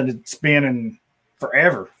important than it's been in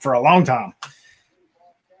forever, for a long time.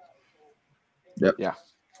 Yep. Yeah.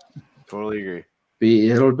 Totally agree.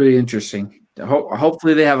 It'll be interesting.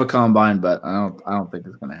 Hopefully they have a combine, but I don't think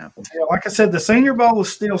it's going to happen. Yeah, like I said, the Senior Bowl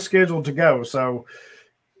is still scheduled to go, so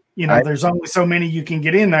there's only so many you can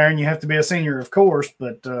get in there, and you have to be a senior, of course.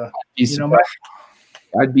 But I'd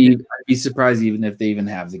be surprised even if they even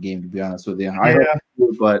have the game. To be honest with you,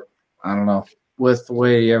 but I don't know. With the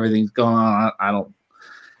way everything's going on,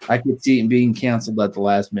 I could see it being canceled at the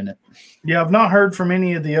last minute. Yeah, I've not heard from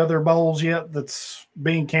any of the other bowls yet that's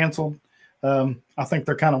being canceled. I think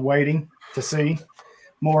they're kind of waiting to see,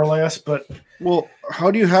 more or less. But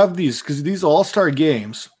how do you have these? Because these all-star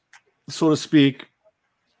games, so to speak,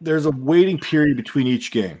 there's a waiting period between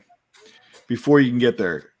each game before you can get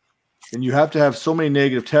there. And you have to have so many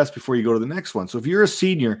negative tests before you go to the next one. So if you're a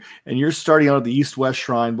senior and you're starting out at the East-West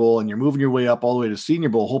Shrine Bowl and you're moving your way up all the way to Senior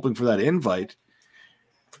Bowl, hoping for that invite,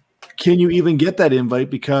 can you even get that invite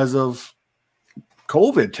because of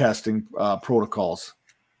COVID testing protocols?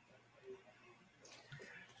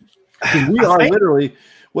 We are literally,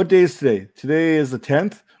 what day is today? Today is the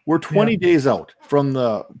 10th. We're 20 days out from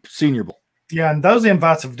the Senior Bowl. Yeah, and those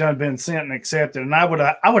invites have been sent and accepted, and I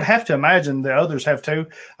would have to imagine the others have too.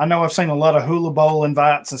 I know I've seen a lot of Hula Bowl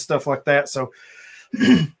invites and stuff like that, so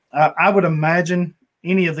I would imagine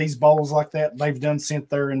any of these bowls like that, they've sent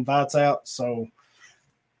their invites out. So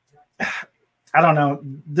I don't know.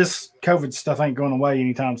 This COVID stuff ain't going away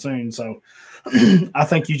anytime soon, so I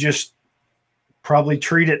think you just probably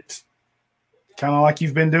treat it kind of like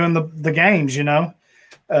you've been doing the games,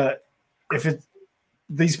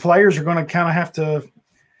 these players are going to kind of have to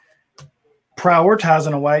prioritize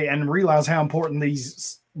in a way and realize how important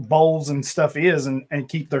these bowls and stuff is and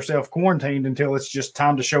keep themselves quarantined until it's just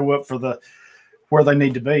time to show up for where they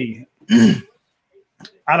need to be.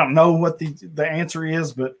 I don't know what the answer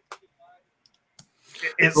is, but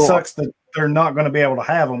it sucks that they're not going to be able to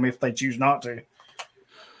have them if they choose not to.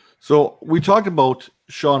 So we talked about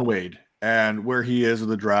Shaun Wade and where he is in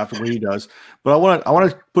the draft and what he does, but I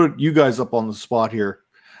want to put you guys up on the spot here.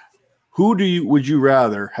 Who would you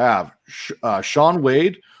rather have, Shaun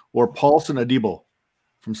Wade or Paulson Adebo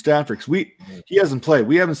from Stanford? Because he hasn't played.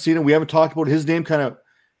 We haven't seen him. We haven't talked about his name. Kind of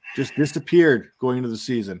just disappeared going into the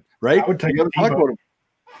season, right? I would take talk about him.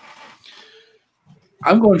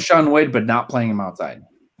 I'm going Shaun Wade, but not playing him outside.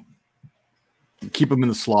 Keep him in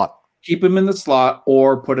the slot. Keep him in the slot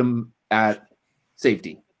or put him at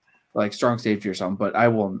safety, like strong safety or something. But I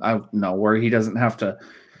know where he doesn't have to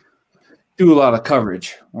do a lot of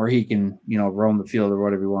coverage where he can, roam the field or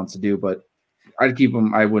whatever he wants to do. But I'd keep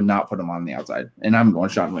him. I would not put him on the outside. And I'm going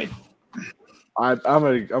Shaun Wade. I'm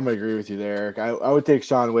gonna agree with you there, Eric. I would take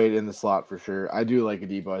Shaun Wade in the slot for sure. I do like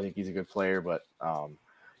Adebo. I think he's a good player, but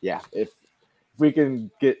yeah, if we can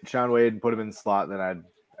get Shaun Wade and put him in the slot, then I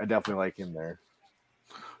definitely like him there.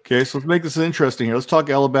 Okay, so let's make this interesting here. Let's talk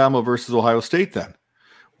Alabama versus Ohio State then.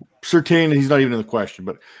 Surtain, he's not even in the question,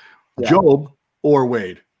 but Jobe or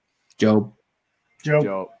Wade? Jobe.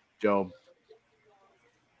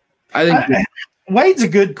 I think Wade's a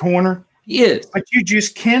good corner. He is. But you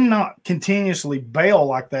just cannot continuously bail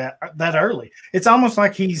like that early. It's almost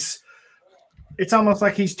like he's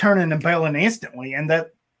turning and bailing instantly, and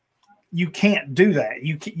that you can't do that.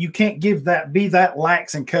 You can't be that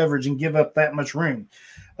lax in coverage and give up that much room.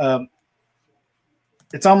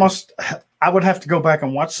 It's almost I would have to go back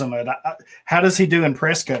and watch some of it. How does he do in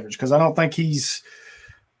press coverage? Because I don't think his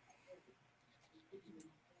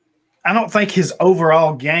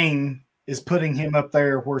overall game is putting him up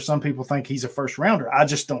there where some people think he's a first rounder. I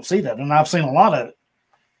just don't see that. And I've seen a lot of it.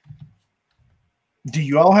 Do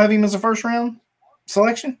you all have him as a first round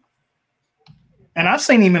selection? And I've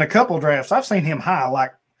seen him in a couple drafts. I've seen him high,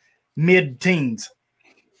 like mid-teens.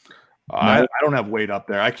 I don't have Wade up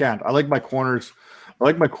there. I can't. I like my corners. A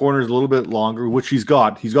little bit longer, which he's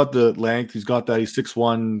got. He's got the length. He's got that. He's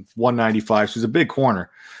 6'1", 195. So he's a big corner.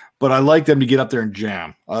 But I like them to get up there and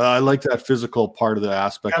jam. I like that physical part of the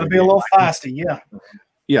aspect. Got to be a little feisty, yeah.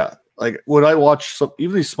 Yeah. Like when I watch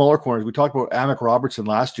even these smaller corners, we talked about Amick Robertson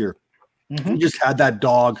last year. Mm-hmm. He just had that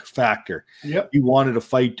dog factor. Yep. He wanted to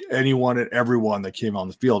fight anyone and everyone that came on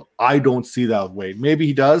the field. I don't see that with Wade. Maybe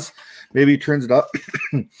he does. Maybe he turns it up.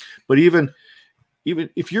 But even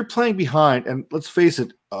if you're playing behind, and let's face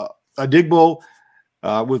it, Adigbo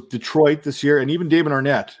with Detroit this year, and even Damon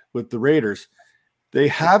Arnett with the Raiders, they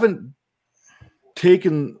haven't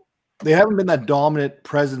been that dominant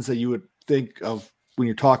presence that you would think of when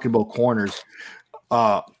you're talking about corners.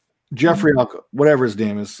 Jeffrey, whatever his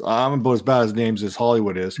name is, I'm about as bad as names as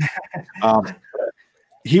Hollywood is.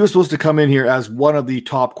 He was supposed to come in here as one of the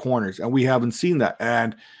top corners, and we haven't seen that.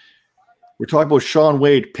 And we're talking about Shaun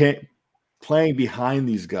Wade playing behind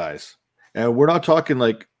these guys. And we're not talking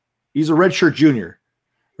like he's a redshirt junior,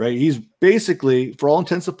 right? He's basically, for all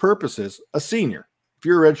intents and purposes, a senior. If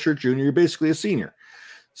you're a redshirt junior, you're basically a senior.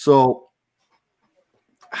 So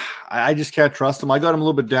I just can't trust him. I got him a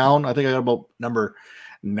little bit down. I think I got about number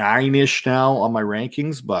 9-ish now on my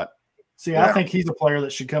rankings. But see, I think he's a player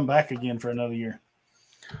that should come back again for another year.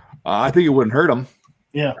 I think it wouldn't hurt him.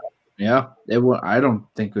 Yeah. Yeah. I don't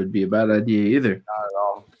think it would be a bad idea either. Not at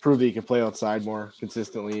all. Prove that he can play outside more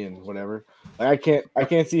consistently and whatever. Like I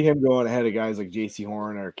can't see him going ahead of guys like J.C.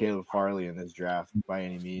 Horn or Caleb Farley in this draft by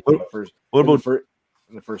any means. In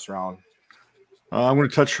the first round? I'm going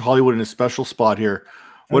to touch Hollywood in a special spot here.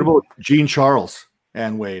 What about Gene Charles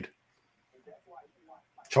and Wade?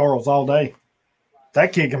 Charles all day.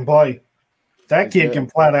 That kid can play. That kid can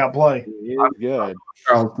flat out play. He is good.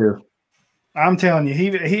 Charles too. I'm telling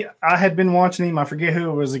you, I had been watching him. I forget who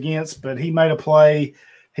it was against, but he made a play.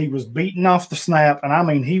 He was beaten off the snap, and I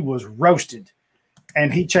mean, he was roasted.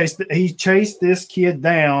 And he chased this kid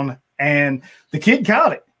down, and the kid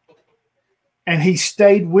caught it. And he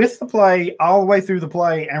stayed with the play all the way through the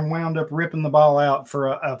play and wound up ripping the ball out for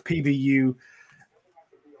a PBU.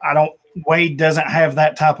 Wade doesn't have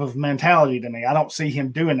that type of mentality to me. I don't see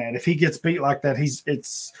him doing that. If he gets beat like that,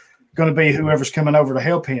 it's going to be whoever's coming over to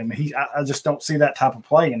help him. I just don't see that type of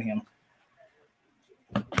play in him.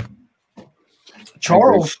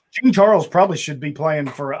 Gene Charles probably should be playing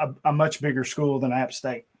for a much bigger school than App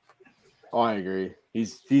State. Oh, I agree.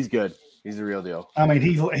 He's good. He's the real deal. I mean,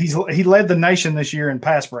 he led the nation this year in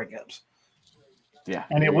pass breakups. Yeah,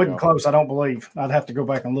 and it wasn't close. I don't believe. I'd have to go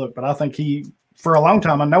back and look, but I think for a long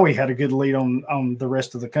time, I know he had a good lead on the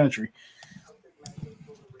rest of the country.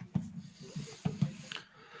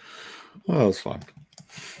 Well, that was fun.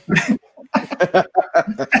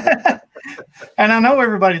 And I know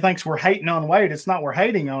everybody thinks we're hating on Wade. It's not we're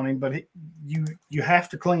hating on him, but you have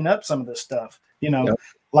to clean up some of this stuff.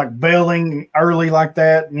 Like bailing early like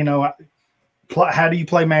that. How do you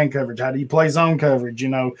play man coverage? How do you play zone coverage?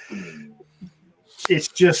 It's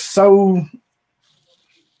just so.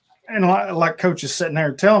 And like Coach is sitting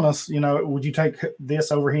there telling us, would you take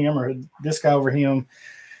this over him or this guy over him?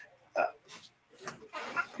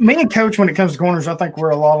 Me and Coach, when it comes to corners, I think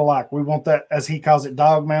we're a lot alike. We want that, as he calls it,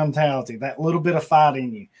 dog mentality, that little bit of fight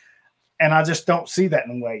in you. And I just don't see that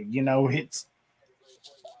in Wade. It's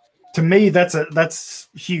to me that's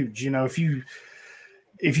huge.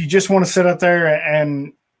 If you just want to sit up there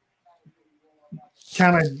and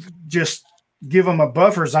kind of just give them a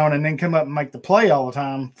buffer zone and then come up and make the play all the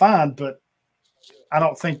time, fine. But I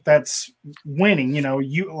don't think that's winning. You know,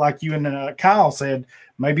 you and Kyle said,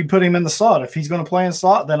 maybe put him in the slot. If he's going to play in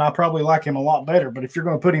slot, then I probably like him a lot better. But if you're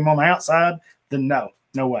going to put him on the outside, then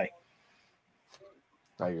no way.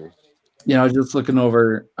 I agree. You know, just looking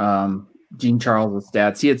over Gene Charles'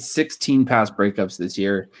 stats, he had 16 pass breakups this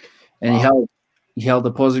year, and he held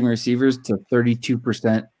opposing receivers to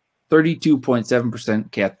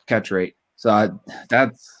 32.7% catch rate. So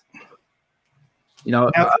that's, you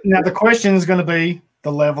know. Now the question is going to be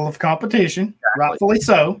the level of competition, rightfully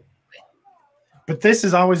so. But this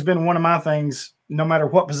has always been one of my things, no matter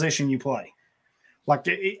what position you play. Like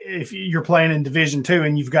if you're playing in Division II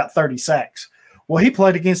and you've got 30 sacks. Well, he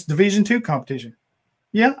played against Division II competition.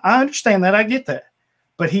 Yeah, I understand that. I get that.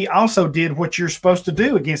 But he also did what you're supposed to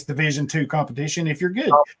do against Division II competition if you're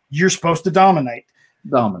good. You're supposed to dominate.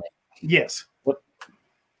 Yes.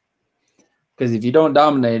 Because if you don't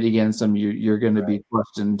dominate against them, you're going to be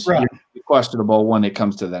questioned. Right. You're going to be questionable when it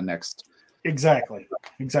comes to the next. Exactly.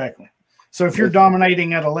 So if you're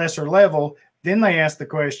dominating at a lesser level, then they ask the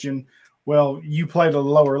question, well, you played at a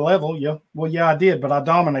lower level. Yeah. Well, yeah, I did, but I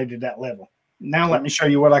dominated that level. Now let me show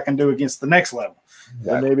you what I can do against the next level.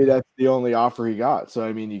 And maybe that's the only offer he got. So,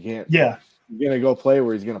 I mean, you can't. Yeah. You're going to go play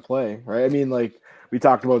where he's going to play, right? I mean, like we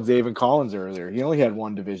talked about Zaven Collins earlier. He only had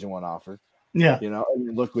one Division I offer. Yeah. You know,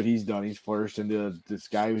 and look what he's done. He's flourished into this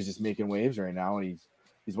guy who's just making waves right now. And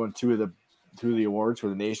he's won two of the awards for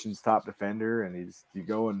the nation's top defender. And you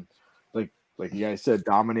go and like you guys said,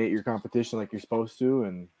 dominate your competition like you're supposed to,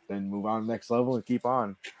 and then move on to the next level and keep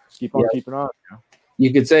on keeping on. You know?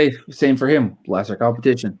 You could say same for him, lesser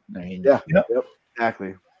competition. I mean, yep,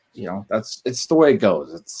 exactly. You know, it's the way it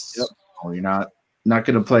goes. It's you're not going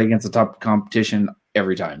to play against the top competition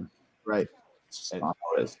every time, right? It's not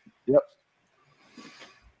how it is. Yep.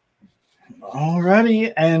 All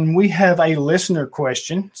righty, and we have a listener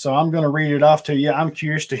question, so I'm going to read it off to you. I'm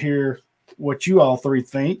curious to hear what you all three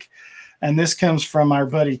think. And this comes from our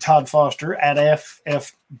buddy Todd Foster at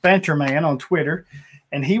FF Banterman on Twitter.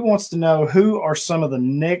 And he wants to know who are some of the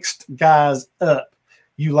next guys up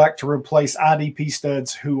you like to replace IDP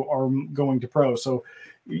studs who are going to pro. So,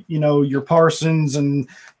 you know, your Parsons and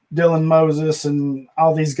Dylan Moses and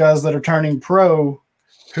all these guys that are turning pro,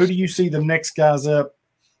 who do you see the next guys up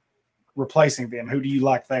replacing them? Who do you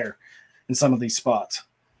like there in some of these spots?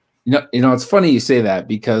 You know, it's funny you say that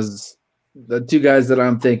because the two guys that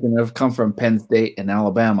I'm thinking of come from Penn State and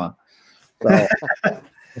Alabama.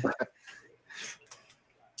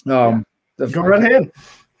 So, go right ahead.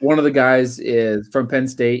 One of the guys is from Penn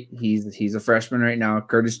State. He's a freshman right now,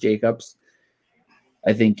 Curtis Jacobs.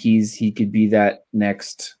 I think he could be that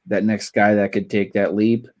next guy that could take that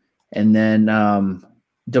leap. And then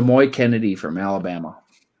Demoy Kennedy from Alabama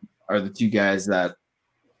are the two guys that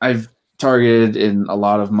I've targeted in a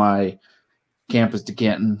lot of my Campus to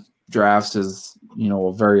Canton drafts as, you know,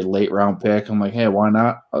 a very late round pick. I'm like, hey, why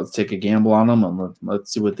not? Let's take a gamble on them and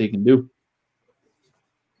let's see what they can do.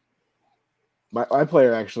 My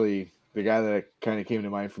player, actually, the guy that kind of came to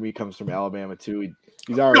mind for me, comes from Alabama too.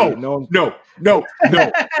 He's already known. No.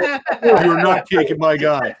 You're not taking my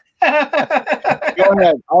guy. Go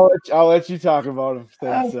ahead. I'll let you talk about him.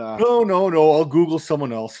 Since, No. I'll Google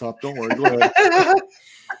someone else up. Don't worry. Go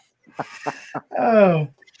Oh.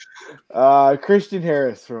 Christian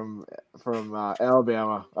Harris from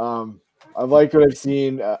Alabama. I like what I've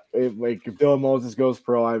seen. If Dylan Moses goes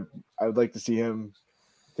pro, I would like to see him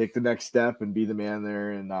take the next step and be the man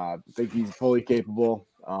there. And I think he's fully capable.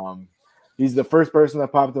 He's the first person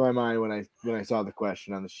that popped in my mind when I saw the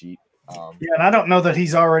question on the sheet. And I don't know that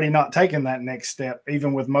he's already not taken that next step,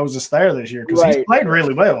 even with Moses there this year, because he's played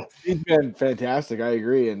really well. He's been fantastic. I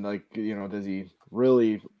agree. And does he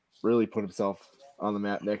really, really put himself on the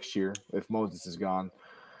map next year if Moses is gone?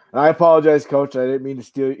 And I apologize, Coach. I didn't mean to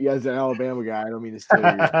steal you as an Alabama guy. I don't mean to steal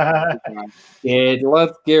your Kid,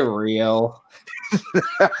 let's get real.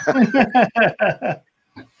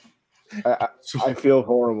 I feel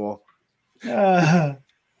horrible. Well,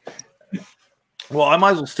 I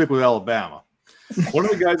might as well stick with Alabama. One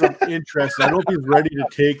of the guys I'm interested, I don't know if he's ready to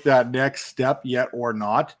take that next step yet or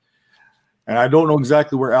not. And I don't know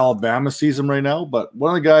exactly where Alabama sees him right now, but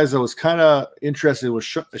one of the guys that was kind of interested was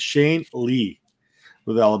Shane Lee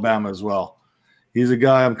with Alabama as well. He's a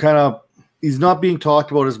guy he's not being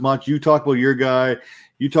talked about as much. You talk about your guy.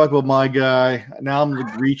 You talk about my guy. Now I'm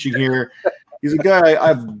reaching here. He's a guy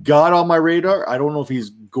I've got on my radar. I don't know if he's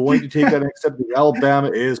going to take that next step. Alabama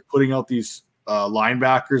is putting out these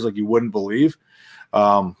linebackers like you wouldn't believe.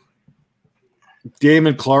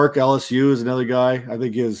 Damon Clark, LSU, is another guy I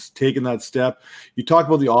think has taken that step. You talk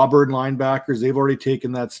about the Auburn linebackers. They've already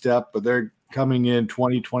taken that step, but they're coming in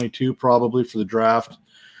 2022 probably for the draft.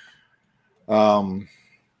 The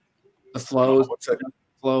Flow. What's that?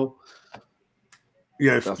 Flow.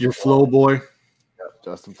 Yeah, your Flow boy. Yep,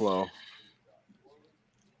 Justin Flow.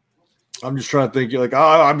 I'm just trying to think. You're like,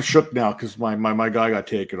 I'm shook now because my guy got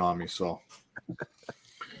taken on me. So.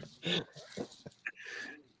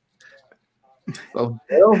 So,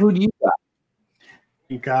 Bill, who do you got?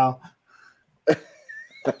 You, Kyle.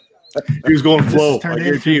 He was going Flow. Turned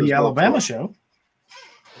into the Alabama show.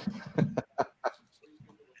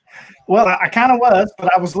 Well, I kind of was,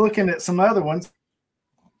 but I was looking at some other ones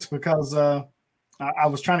because I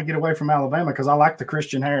was trying to get away from Alabama because I like the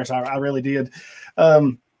Christian Harris. I really did.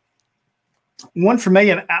 One for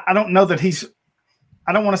me, and I don't know that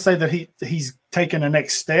I don't want to say that he's taken the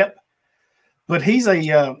next step, but he's a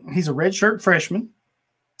redshirt freshman.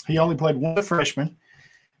 He only played one freshman.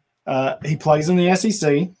 He plays in the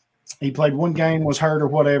SEC. He played one game, was hurt or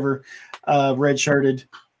whatever, redshirted.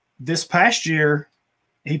 This past year,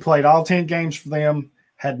 he played all 10 games for them,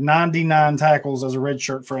 had 99 tackles as a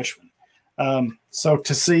redshirt freshman. So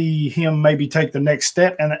to see him maybe take the next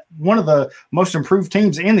step, and one of the most improved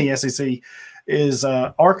teams in the SEC is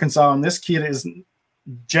Arkansas, and this kid is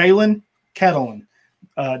Jalen Catalan,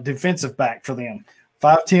 defensive back for them.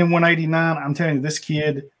 5'10", 189. I'm telling you, this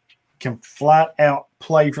kid can flat out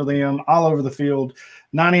play for them all over the field.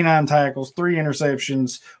 99 tackles, 3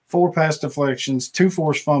 interceptions, 4 pass deflections, 2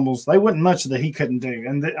 forced fumbles. They wasn't much that he couldn't do.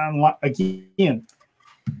 And again,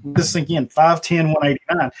 this again, 5'10",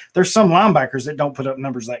 189. There's some linebackers that don't put up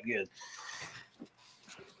numbers that good.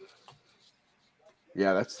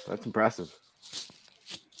 Yeah, that's impressive.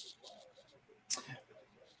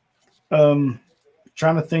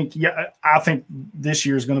 Trying to think. Yeah, I think this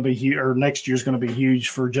year is going to be huge, or next year is going to be huge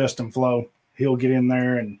for Justin Flowe. He'll get in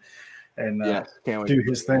there and do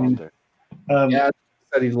his thing. Said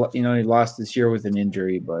he lost this year with an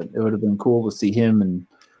injury, but it would have been cool to see him and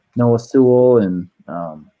Noah Sewell and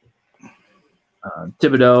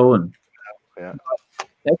Thibodeau, and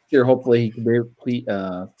next year hopefully he can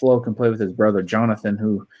Flo can play with his brother Jonathan,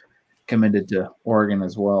 who committed to Oregon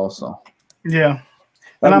as well. So yeah,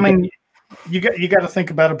 and I mean you got to think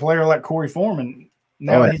about a player like Corey Foreman.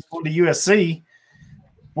 Now that he's going to USC,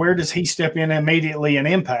 where does he step in immediately and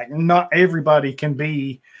impact? Not everybody can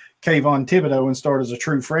be Kayvon Thibodeau and start as a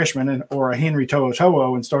true freshman, or a Henry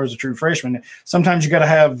To'oTo'o and start as a true freshman. Sometimes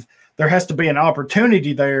there has to be an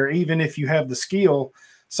opportunity there, even if you have the skill.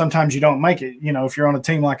 Sometimes you don't make it. If you're on a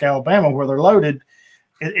team like Alabama where they're loaded,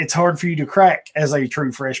 it's hard for you to crack as a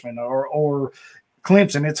true freshman, or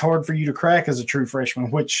Clemson, it's hard for you to crack as a true freshman,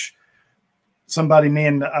 which somebody me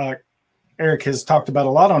and Eric has talked about a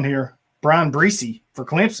lot on here, Brian Breesy for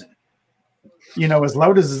Clemson. As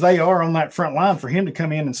loaded as they are on that front line, for him to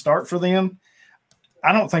come in and start for them,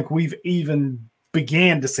 I don't think we've even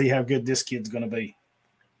began to see how good this kid's going to be.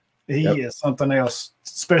 He is something else,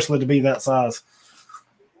 especially to be that size.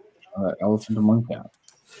 Elephant among cats.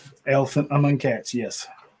 Elephant among cats, yes.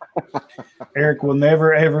 Eric will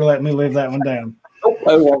never, ever let me live that one down.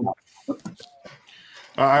 I won't.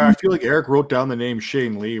 I feel like Eric wrote down the name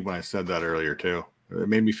Shane Lee when I said that earlier, too. It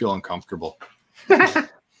made me feel uncomfortable.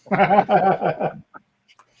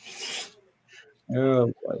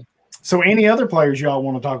 Oh boy. So any other players y'all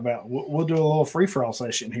want to talk about? We'll do a little free-for-all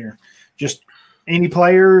session here. Just any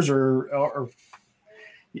players or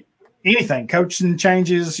anything, coaching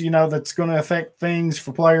changes, that's going to affect things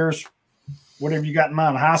for players, whatever you got in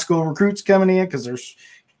mind. High school recruits coming in, because there's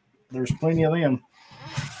plenty of them.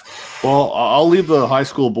 Well, I'll leave the high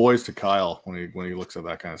school boys to Kyle when he looks at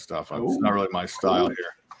that kind of stuff. It's not really my style here.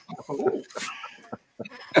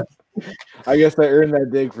 I guess I earned that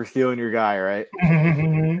dig for stealing your guy, right?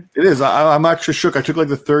 It is. I'm actually shook. I took like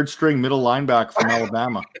the 3rd string middle linebacker from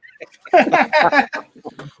Alabama.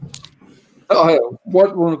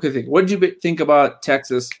 What did you think about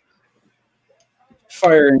Texas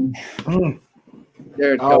firing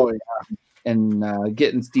Jared Cohen and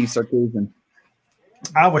getting Steve Sarkisian?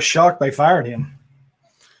 I was shocked they fired him.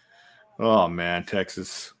 Oh man,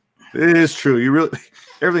 Texas. It is true.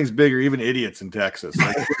 Everything's bigger, even idiots in Texas.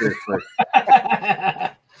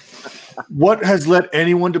 What has led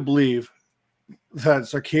anyone to believe that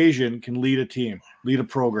Sarkisian can lead a team, lead a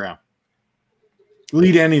program,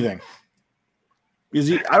 lead anything? Is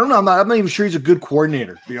he? I don't know. I'm not even sure he's a good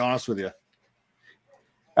coordinator, to be honest with you.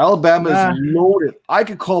 Alabama is loaded. I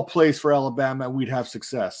could call plays for Alabama and we'd have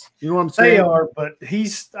success. You know what I'm saying? They are, but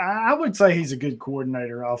I would say he's a good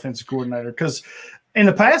coordinator, offensive coordinator, because in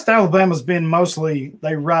the past, Alabama's been mostly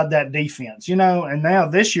they ride that defense, and now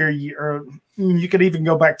this year, you could even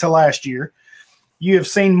go back to last year, you have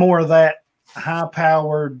seen more of that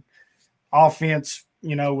high-powered offense,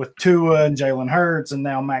 with Tua and Jalen Hurts and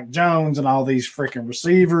now Mac Jones and all these freaking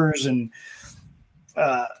receivers and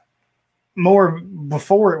more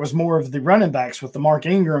before it was more of the running backs with the Mark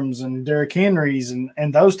Ingrams and Derrick Henrys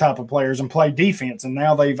and those type of players and play defense. And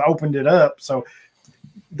now they've opened it up. So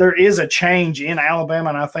there is a change in Alabama,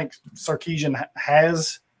 and I think Sarkisian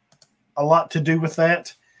has a lot to do with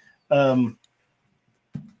that.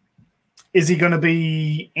 Is he going to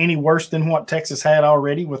be any worse than what Texas had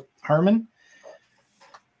already with Herman?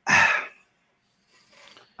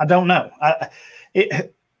 I don't know.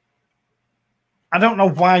 I don't know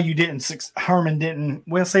why Herman didn't.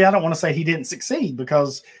 Well, see, I don't want to say he didn't succeed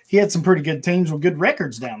because he had some pretty good teams with good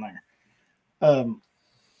records down there.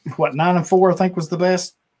 9-4, I think, was the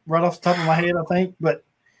best right off the top of my head, I think. But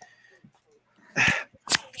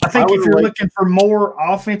I think if you're looking for more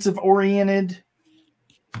offensive-oriented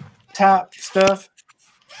type stuff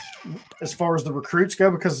as far as the recruits go,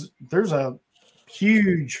 because there's a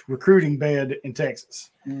huge recruiting bed in Texas.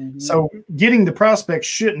 Mm-hmm. So getting the prospects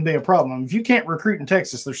shouldn't be a problem. If you can't recruit in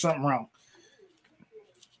Texas, there's something wrong.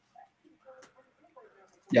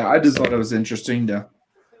 Yeah, I just thought it was interesting to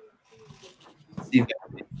see that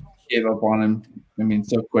they gave up on him. I mean,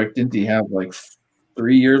 so quick. Didn't he have like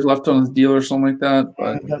 3 years left on his deal or something like that?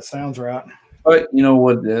 But that sounds right. But you know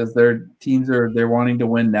what it is? Their teams they're wanting to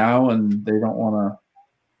win now, and they don't want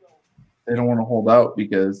to hold out,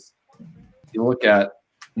 because you look at,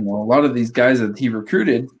 a lot of these guys that he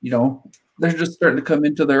recruited, they're just starting to come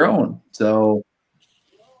into their own. So,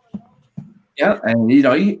 yeah, and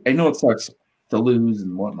I know it sucks to lose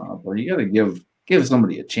and whatnot, but you got to give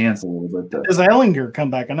somebody a chance a little bit. Does Ehlinger come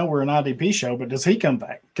back? I know we're an IDP show, but does he come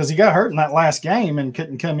back? Because he got hurt in that last game and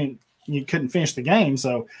couldn't come in. You couldn't finish the game,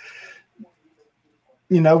 so.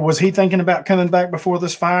 Was he thinking about coming back before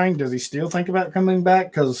this firing? Does he still think about coming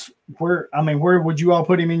back? Because where would you all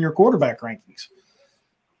put him in your quarterback rankings?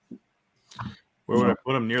 Where would I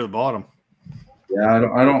put him? Near the bottom.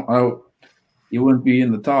 Yeah, he wouldn't be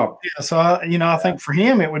in the top. Yeah, so I think for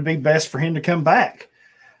him it would be best for him to come back.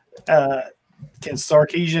 Can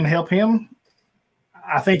Sarkisian help him?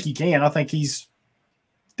 I think he can. I think he's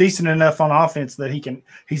decent enough on offense that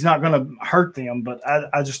he's not going to hurt them, but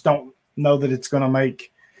I just don't know that it's going to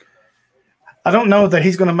make – I don't know that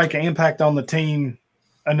he's going to make an impact on the team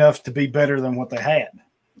enough to be better than what they had.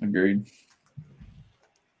 Agreed.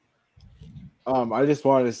 I just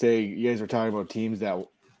wanted to say, you guys were talking about teams that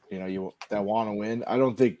that want to win. I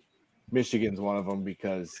don't think Michigan's one of them,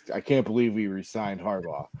 because I can't believe we re-signed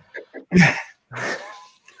Harbaugh.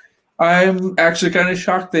 I'm actually kind of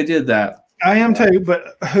shocked they did that. I am too,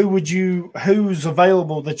 but who's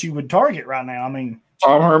available that you would target right now? I mean,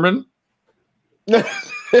 Tom Herman. Yeah,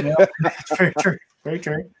 very true. Very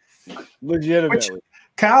true. Legitimately.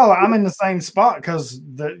 Kyle, I'm in the same spot because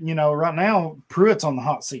right now Pruitt's on the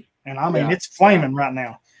hot seat, and it's flaming right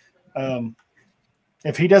now.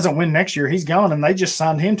 If he doesn't win next year, he's gone, and they just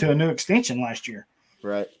signed him to a new extension last year,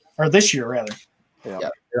 right? Or this year rather. Yeah.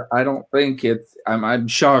 I don't think it's. I'm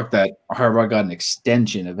shocked that Harbaugh got an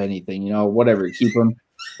extension of anything. Whatever, keep him.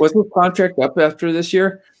 Was his contract up after this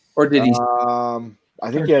year, or did he? I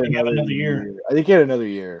think he had another year. I think he had another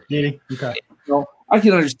year. Did he? Okay. I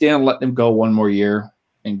can understand letting him go one more year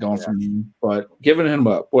and going from him, but giving him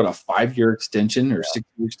a 5-year extension or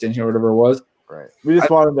 6-year extension or whatever it was. Right. We just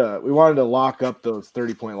wanted to lock up those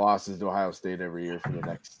 30-point losses to Ohio State every year for the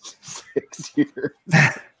next 6 years.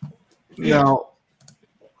 Now,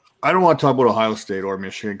 I don't want to talk about Ohio State or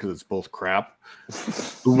Michigan because it's both crap.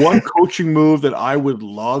 The one coaching move that I would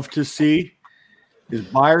love to see is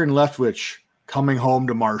Byron Leftwich coming home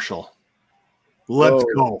to Marshall. Let's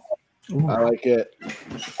go. Ooh. I like it.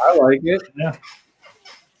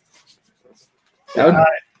 Yeah.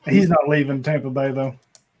 He's not leaving Tampa Bay, though.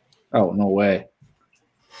 Oh, no way.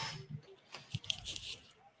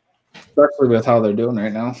 Especially with how they're doing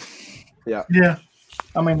right now. Yeah. Yeah.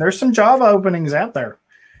 There's some job openings out there.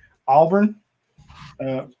 Auburn,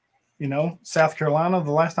 South Carolina,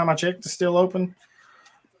 the last time I checked, is still open.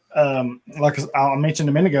 Like I mentioned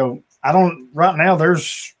a minute ago, I don't know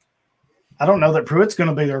that Pruitt's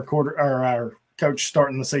going to be our coach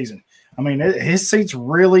starting the season. His seat's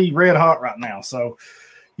really red hot right now. So,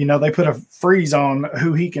 they put a freeze on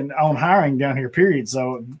who he can on hiring down here, period.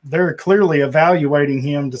 So they're clearly evaluating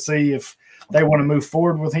him to see if they want to move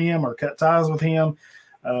forward with him or cut ties with him.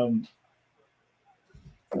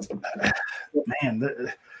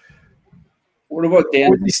 What about Dan?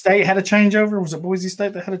 Boise State had a changeover. Was it Boise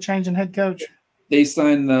State that had a change in head coach? they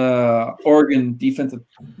signed the Oregon defensive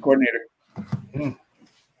coordinator. Who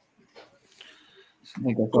do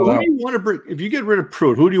you want to bring? If you get rid of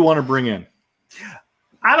Pruitt, who do you want to bring in?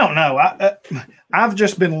 I don't know. I've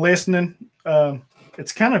just been listening.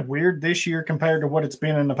 It's kind of weird this year compared to what it's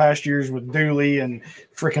been in the past years with Dooley and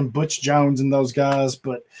freaking Butch Jones and those guys.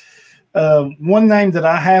 But one name that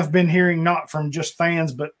I have been hearing, not from just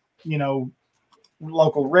fans, but,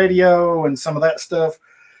 local radio and some of that stuff.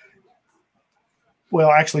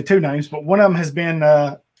 Well, actually two names, but one of them has been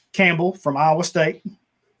Campbell from Iowa State.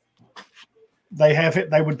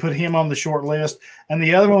 They would put him on the short list. And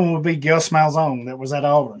the other one would be Gus Malzahn that was at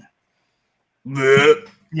Auburn.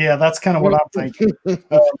 Yeah, that's kind of what I'm thinking.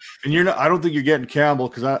 And I don't think you're getting Campbell,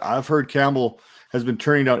 because I've heard Campbell has been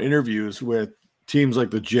turning down interviews with teams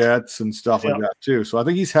like the Jets and stuff like that too. So I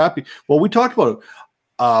think he's happy. Well, we talked about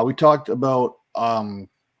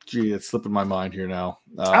it's slipping my mind here now.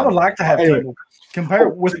 I would like to have Campbell compare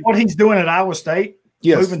with what he's doing at Iowa State.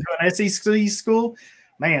 Yes. Moving to an SEC school,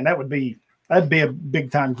 man, that'd be a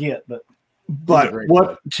big time get. But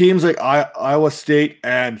what teams like Iowa State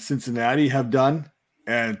and Cincinnati have done,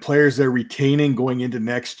 and players they're retaining going into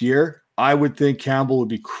next year, I would think Campbell would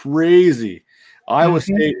be crazy. Iowa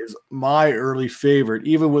State is my early favorite,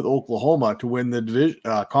 even with Oklahoma, to win the division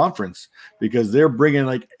conference, because they're bringing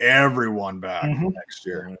like everyone back next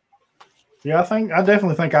year. Yeah, I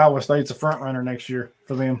definitely think Iowa State's a front runner next year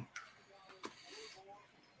for them.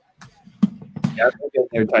 Yeah, I think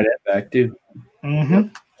they're tight end back too. Iowa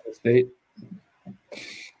State.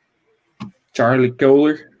 Charlie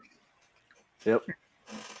Kohler. Yep.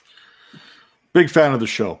 Big fan of the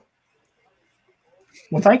show.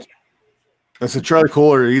 Well, thank you. I said Charlie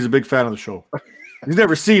Kohler. He's a big fan of the show. He's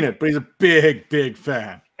never seen it, but he's a big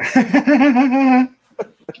fan.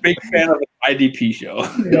 Big fan of the IDP show.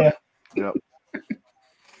 Yeah. Yep.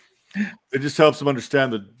 It just helps him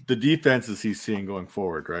understand the defenses he's seeing going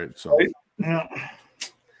forward, right? So, yeah.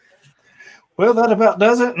 Well, that about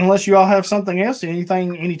does it. Unless you all have something else,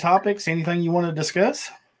 any topics, anything you want to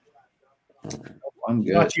discuss? I'm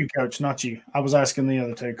good. Not you, Coach. Not you. I was asking the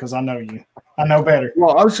other two because I know you. I know better.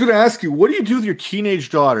 Well, I was going to ask you, what do you do with your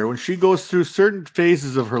teenage daughter when she goes through certain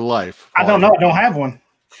phases of her life? I don't know. I don't have one.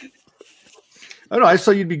 I don't know. I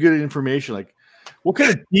saw you'd be good at information. Like, what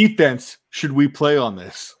kind of defense should we play on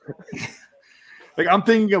this? Like, I'm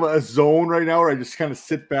thinking of a zone right now where I just kind of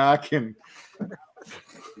sit back and.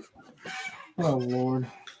 Oh, Lord.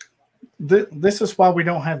 This is why we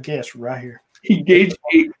don't have guests right here. Engage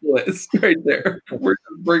 8 list right there. We're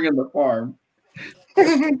just bringing the farm.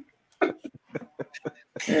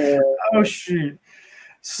 Oh, shoot.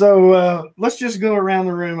 So let's just go around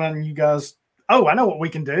the room and you guys. Oh, I know what we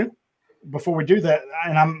can do before we do that.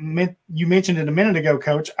 And you mentioned it a minute ago,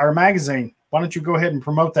 Coach, our magazine. Why don't you go ahead and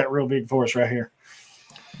promote that real big for us right here?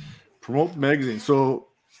 Promote the magazine. So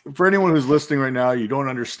for anyone who's listening right now, you don't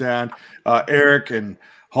understand, Eric and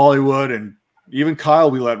Hollywood and even Kyle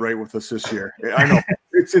we let write with us this year. I know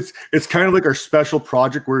it's kind of like our special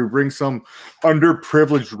project where we bring some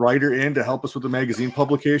underprivileged writer in to help us with the magazine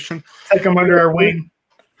publication. Take them under our wing.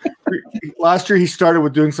 Last year he started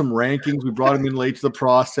with doing some rankings. We brought him in late to the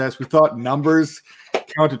process. We thought numbers,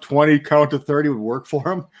 count to 20, count to 30 would work for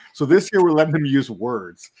him. So this year we're letting him use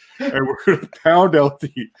words. And we're going to pound out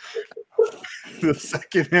the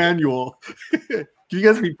second annual. Can you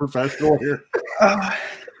guys be professional here?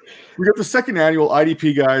 We got the second annual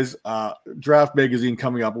IDP Guys draft magazine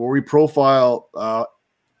coming up where we profile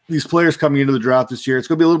these players coming into the draft this year. It's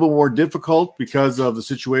going to be a little bit more difficult because of the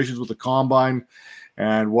situations with the combine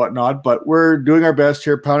and whatnot, but we're doing our best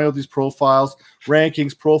here, pounding out these profiles,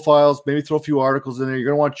 rankings, profiles, maybe throw a few articles in there. You're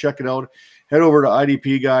going to want to check it out. Head over to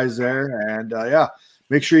IDP Guys there, and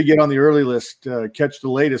make sure you get on the early list. Catch the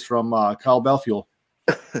latest from Kyle Belfield.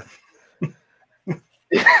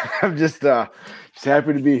 I'm just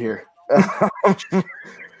happy to be here.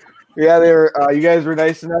 Yeah, they were. You guys were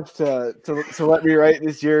nice enough to let me write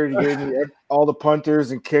this year. You gave me all the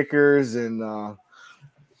punters and kickers and.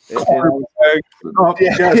 Just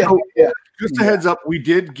a heads up, we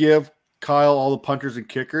did give Kyle all the punters and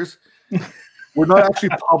kickers. We're not actually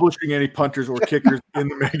publishing any punters or kickers in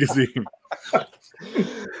the magazine.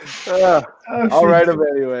 I'll write them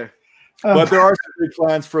anyway. But there are some big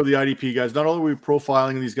plans for the IDP Guys. Not only are we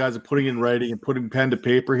profiling these guys and putting in writing and putting pen to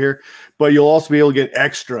paper here, but you'll also be able to get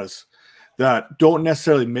extras that don't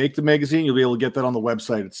necessarily make the magazine. You'll be able to get that on the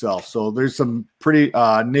website itself. So there's some pretty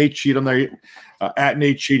Nate Cheat on there. At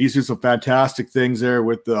Nate Cheat, he's doing some fantastic things there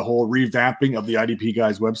with the whole revamping of the IDP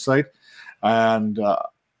Guys website. And I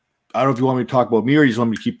don't know if you want me to talk about me or you just want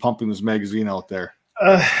me to keep pumping this magazine out there.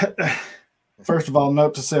 First of all,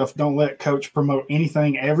 note to self: don't let Coach promote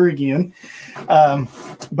anything ever again.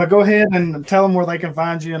 But go ahead and tell them where they can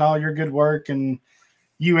find you and all your good work, and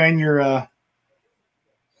you and your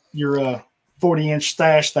 40-inch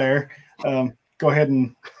stash there. Go ahead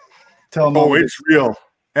and tell them. Oh, it's real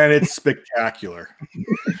and it's spectacular.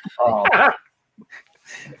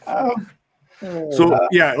 So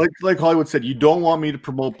yeah, like Hollywood said, you don't want me to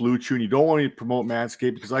promote Blue Chew, and you don't want me to promote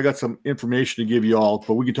Manscaped because I got some information to give you all,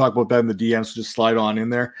 but we can talk about that in the DMs, so just slide on in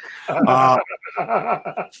there. What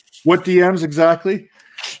DMs exactly?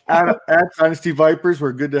 At Dynasty Vipers,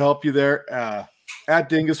 we're good to help you there. At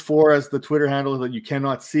Dingus4 as the Twitter handle that you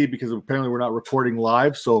cannot see because apparently we're not recording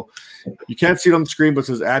live, so you can't see it on the screen, but it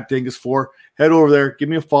says at Dingus4. Head over there, give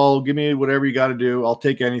me a follow, give me whatever you got to do. I'll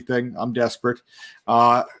take anything. I'm desperate.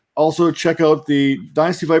 Also, check out the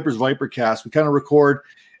Dynasty Vipers Vipercast. We kind of record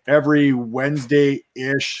every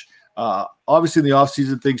Wednesday-ish. Obviously, in the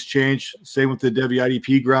offseason, things change. Same with the Devi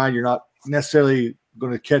IDP grind. You're not necessarily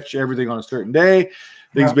going to catch everything on a certain day.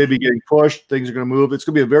 Things may be getting pushed. Things are going to move. It's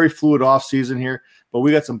going to be a very fluid offseason here, but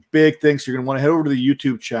we got some big things. So you're going to want to head over to the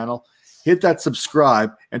YouTube channel, hit that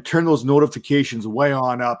subscribe, and turn those notifications way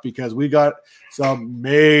on up because we got some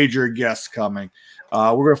major guests coming.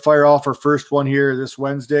 We're going to fire off our first one here this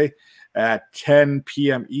Wednesday at 10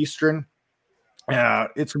 p.m. Eastern.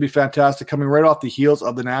 It's going to be fantastic. Coming right off the heels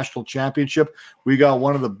of the national championship, we got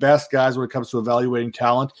one of the best guys when it comes to evaluating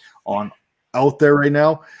talent out there right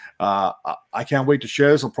now. I can't wait to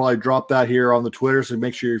share this. I'll probably drop that here on the Twitter, so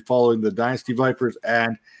make sure you're following the Dynasty Vipers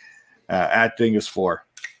and at Dingus4,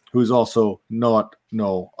 who's also no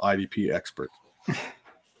IDP expert.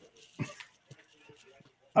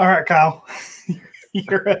 All right, Kyle.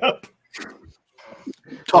 You're up.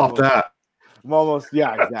 Top that. I'm almost,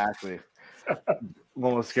 yeah, exactly. I'm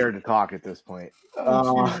almost scared to talk at this point.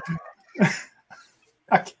 I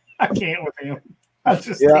can't with him. I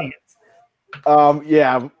just can't.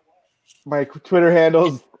 Yeah. My Twitter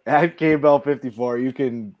handle's at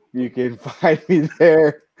KBell54. You can find me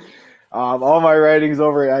there. All my writings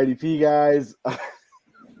over at IDP guys.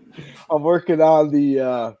 I'm working on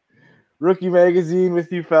the rookie magazine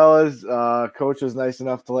with you fellas. Coach was nice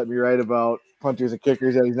enough to let me write about punters and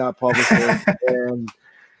kickers that he's not publishing. And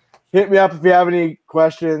hit me up if you have any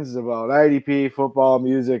questions about IDP, football,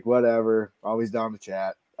 music, whatever. Always down to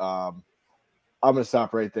chat. I'm going to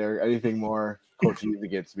stop right there. Anything more, Coach usually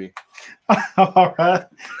gets me. All right.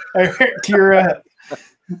 Eric, you're up.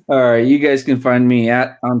 All right. You guys can find me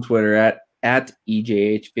on Twitter at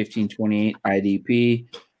EJH1528 IDP.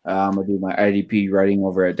 I do my IDP writing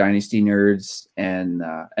over at Dynasty Nerds and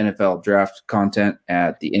NFL draft content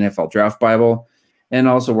at the NFL Draft Bible, and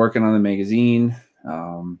also working on the magazine.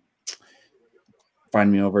 Find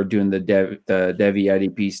me over doing the Devi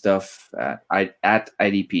IDP stuff at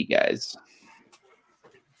IDP guys.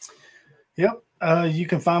 Yep. You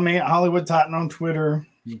can find me at Hollywood Titan on Twitter.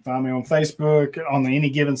 You can find me on Facebook, on the Any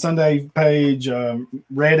Given Sunday page,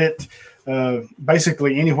 Reddit,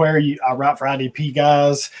 basically anywhere I write for IDP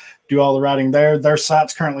guys, do all the writing there. Their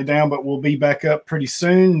site's currently down, but we'll be back up pretty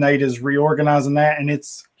soon. Nate is reorganizing that, and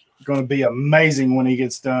it's going to be amazing when he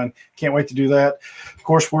gets done. Can't wait to do that. Of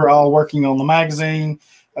course, we're all working on the magazine.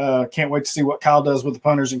 Can't wait to see what Kyle does with the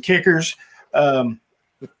punters and kickers. And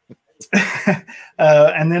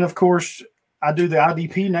then, of course, I do the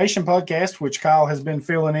IDP Nation podcast, which Kyle has been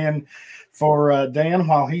filling in for Dan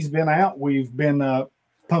while he's been out. We've been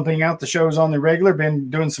pumping out the shows on the regular,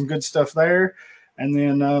 been doing some good stuff there. And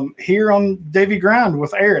then here on Davy Grind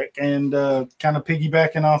with Eric, and kind of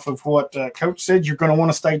piggybacking off of what Coach said, you're going to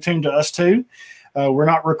want to stay tuned to us too. We're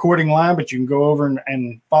not recording live, but you can go over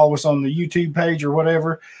and follow us on the YouTube page or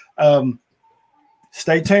whatever.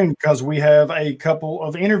 Stay tuned because we have a couple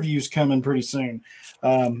of interviews coming pretty soon.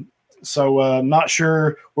 So not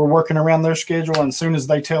sure. We're working around their schedule, and as soon as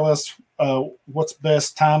they tell us what's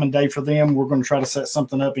best time and day for them, we're going to try to set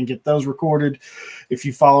something up and get those recorded. If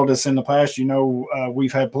you followed us in the past, you know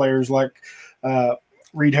we've had players like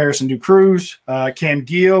Reed Harrison do Cruz, Cam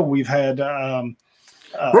Gill. We've had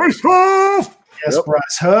Bryce Huff. Yes, yep.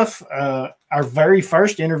 Bryce Huff, our very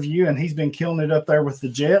first interview, and he's been killing it up there with the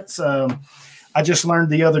Jets. I just learned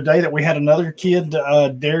the other day that we had another kid,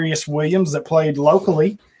 Darius Williams, that played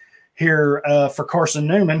locally here for Carson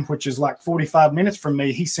Newman, which is like 45 minutes from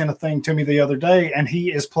me. He sent a thing to me the other day, and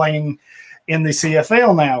he is playing in the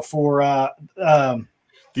CFL now for the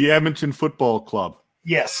Edmonton Football Club.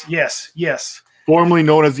 Yes. Formerly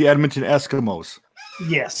known as the Edmonton Eskimos.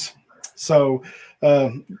 Yes. So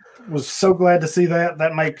was so glad to see that.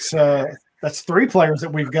 That makes that's 3 players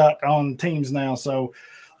that we've got on teams now. So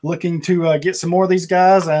looking to get some more of these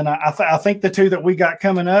guys, and I think the 2 that we got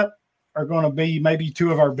coming up, are going to be maybe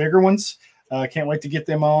two of our bigger ones. Can't wait to get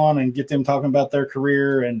them on and get them talking about their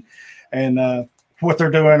career and what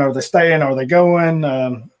they're doing. Are they staying? Are they going?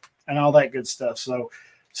 And all that good stuff. So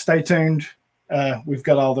stay tuned. We've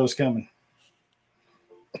got all those coming.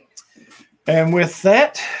 And with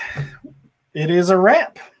that, it is a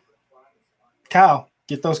wrap. Kyle,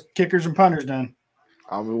 get those kickers and punters done.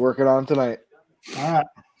 I'll be working on tonight. All right.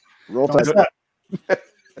 Roll Tide.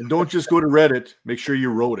 And don't just go to Reddit. Make sure you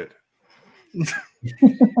wrote it.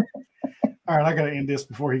 All right, I got to end this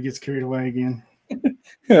before he gets carried away again.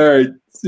 All right.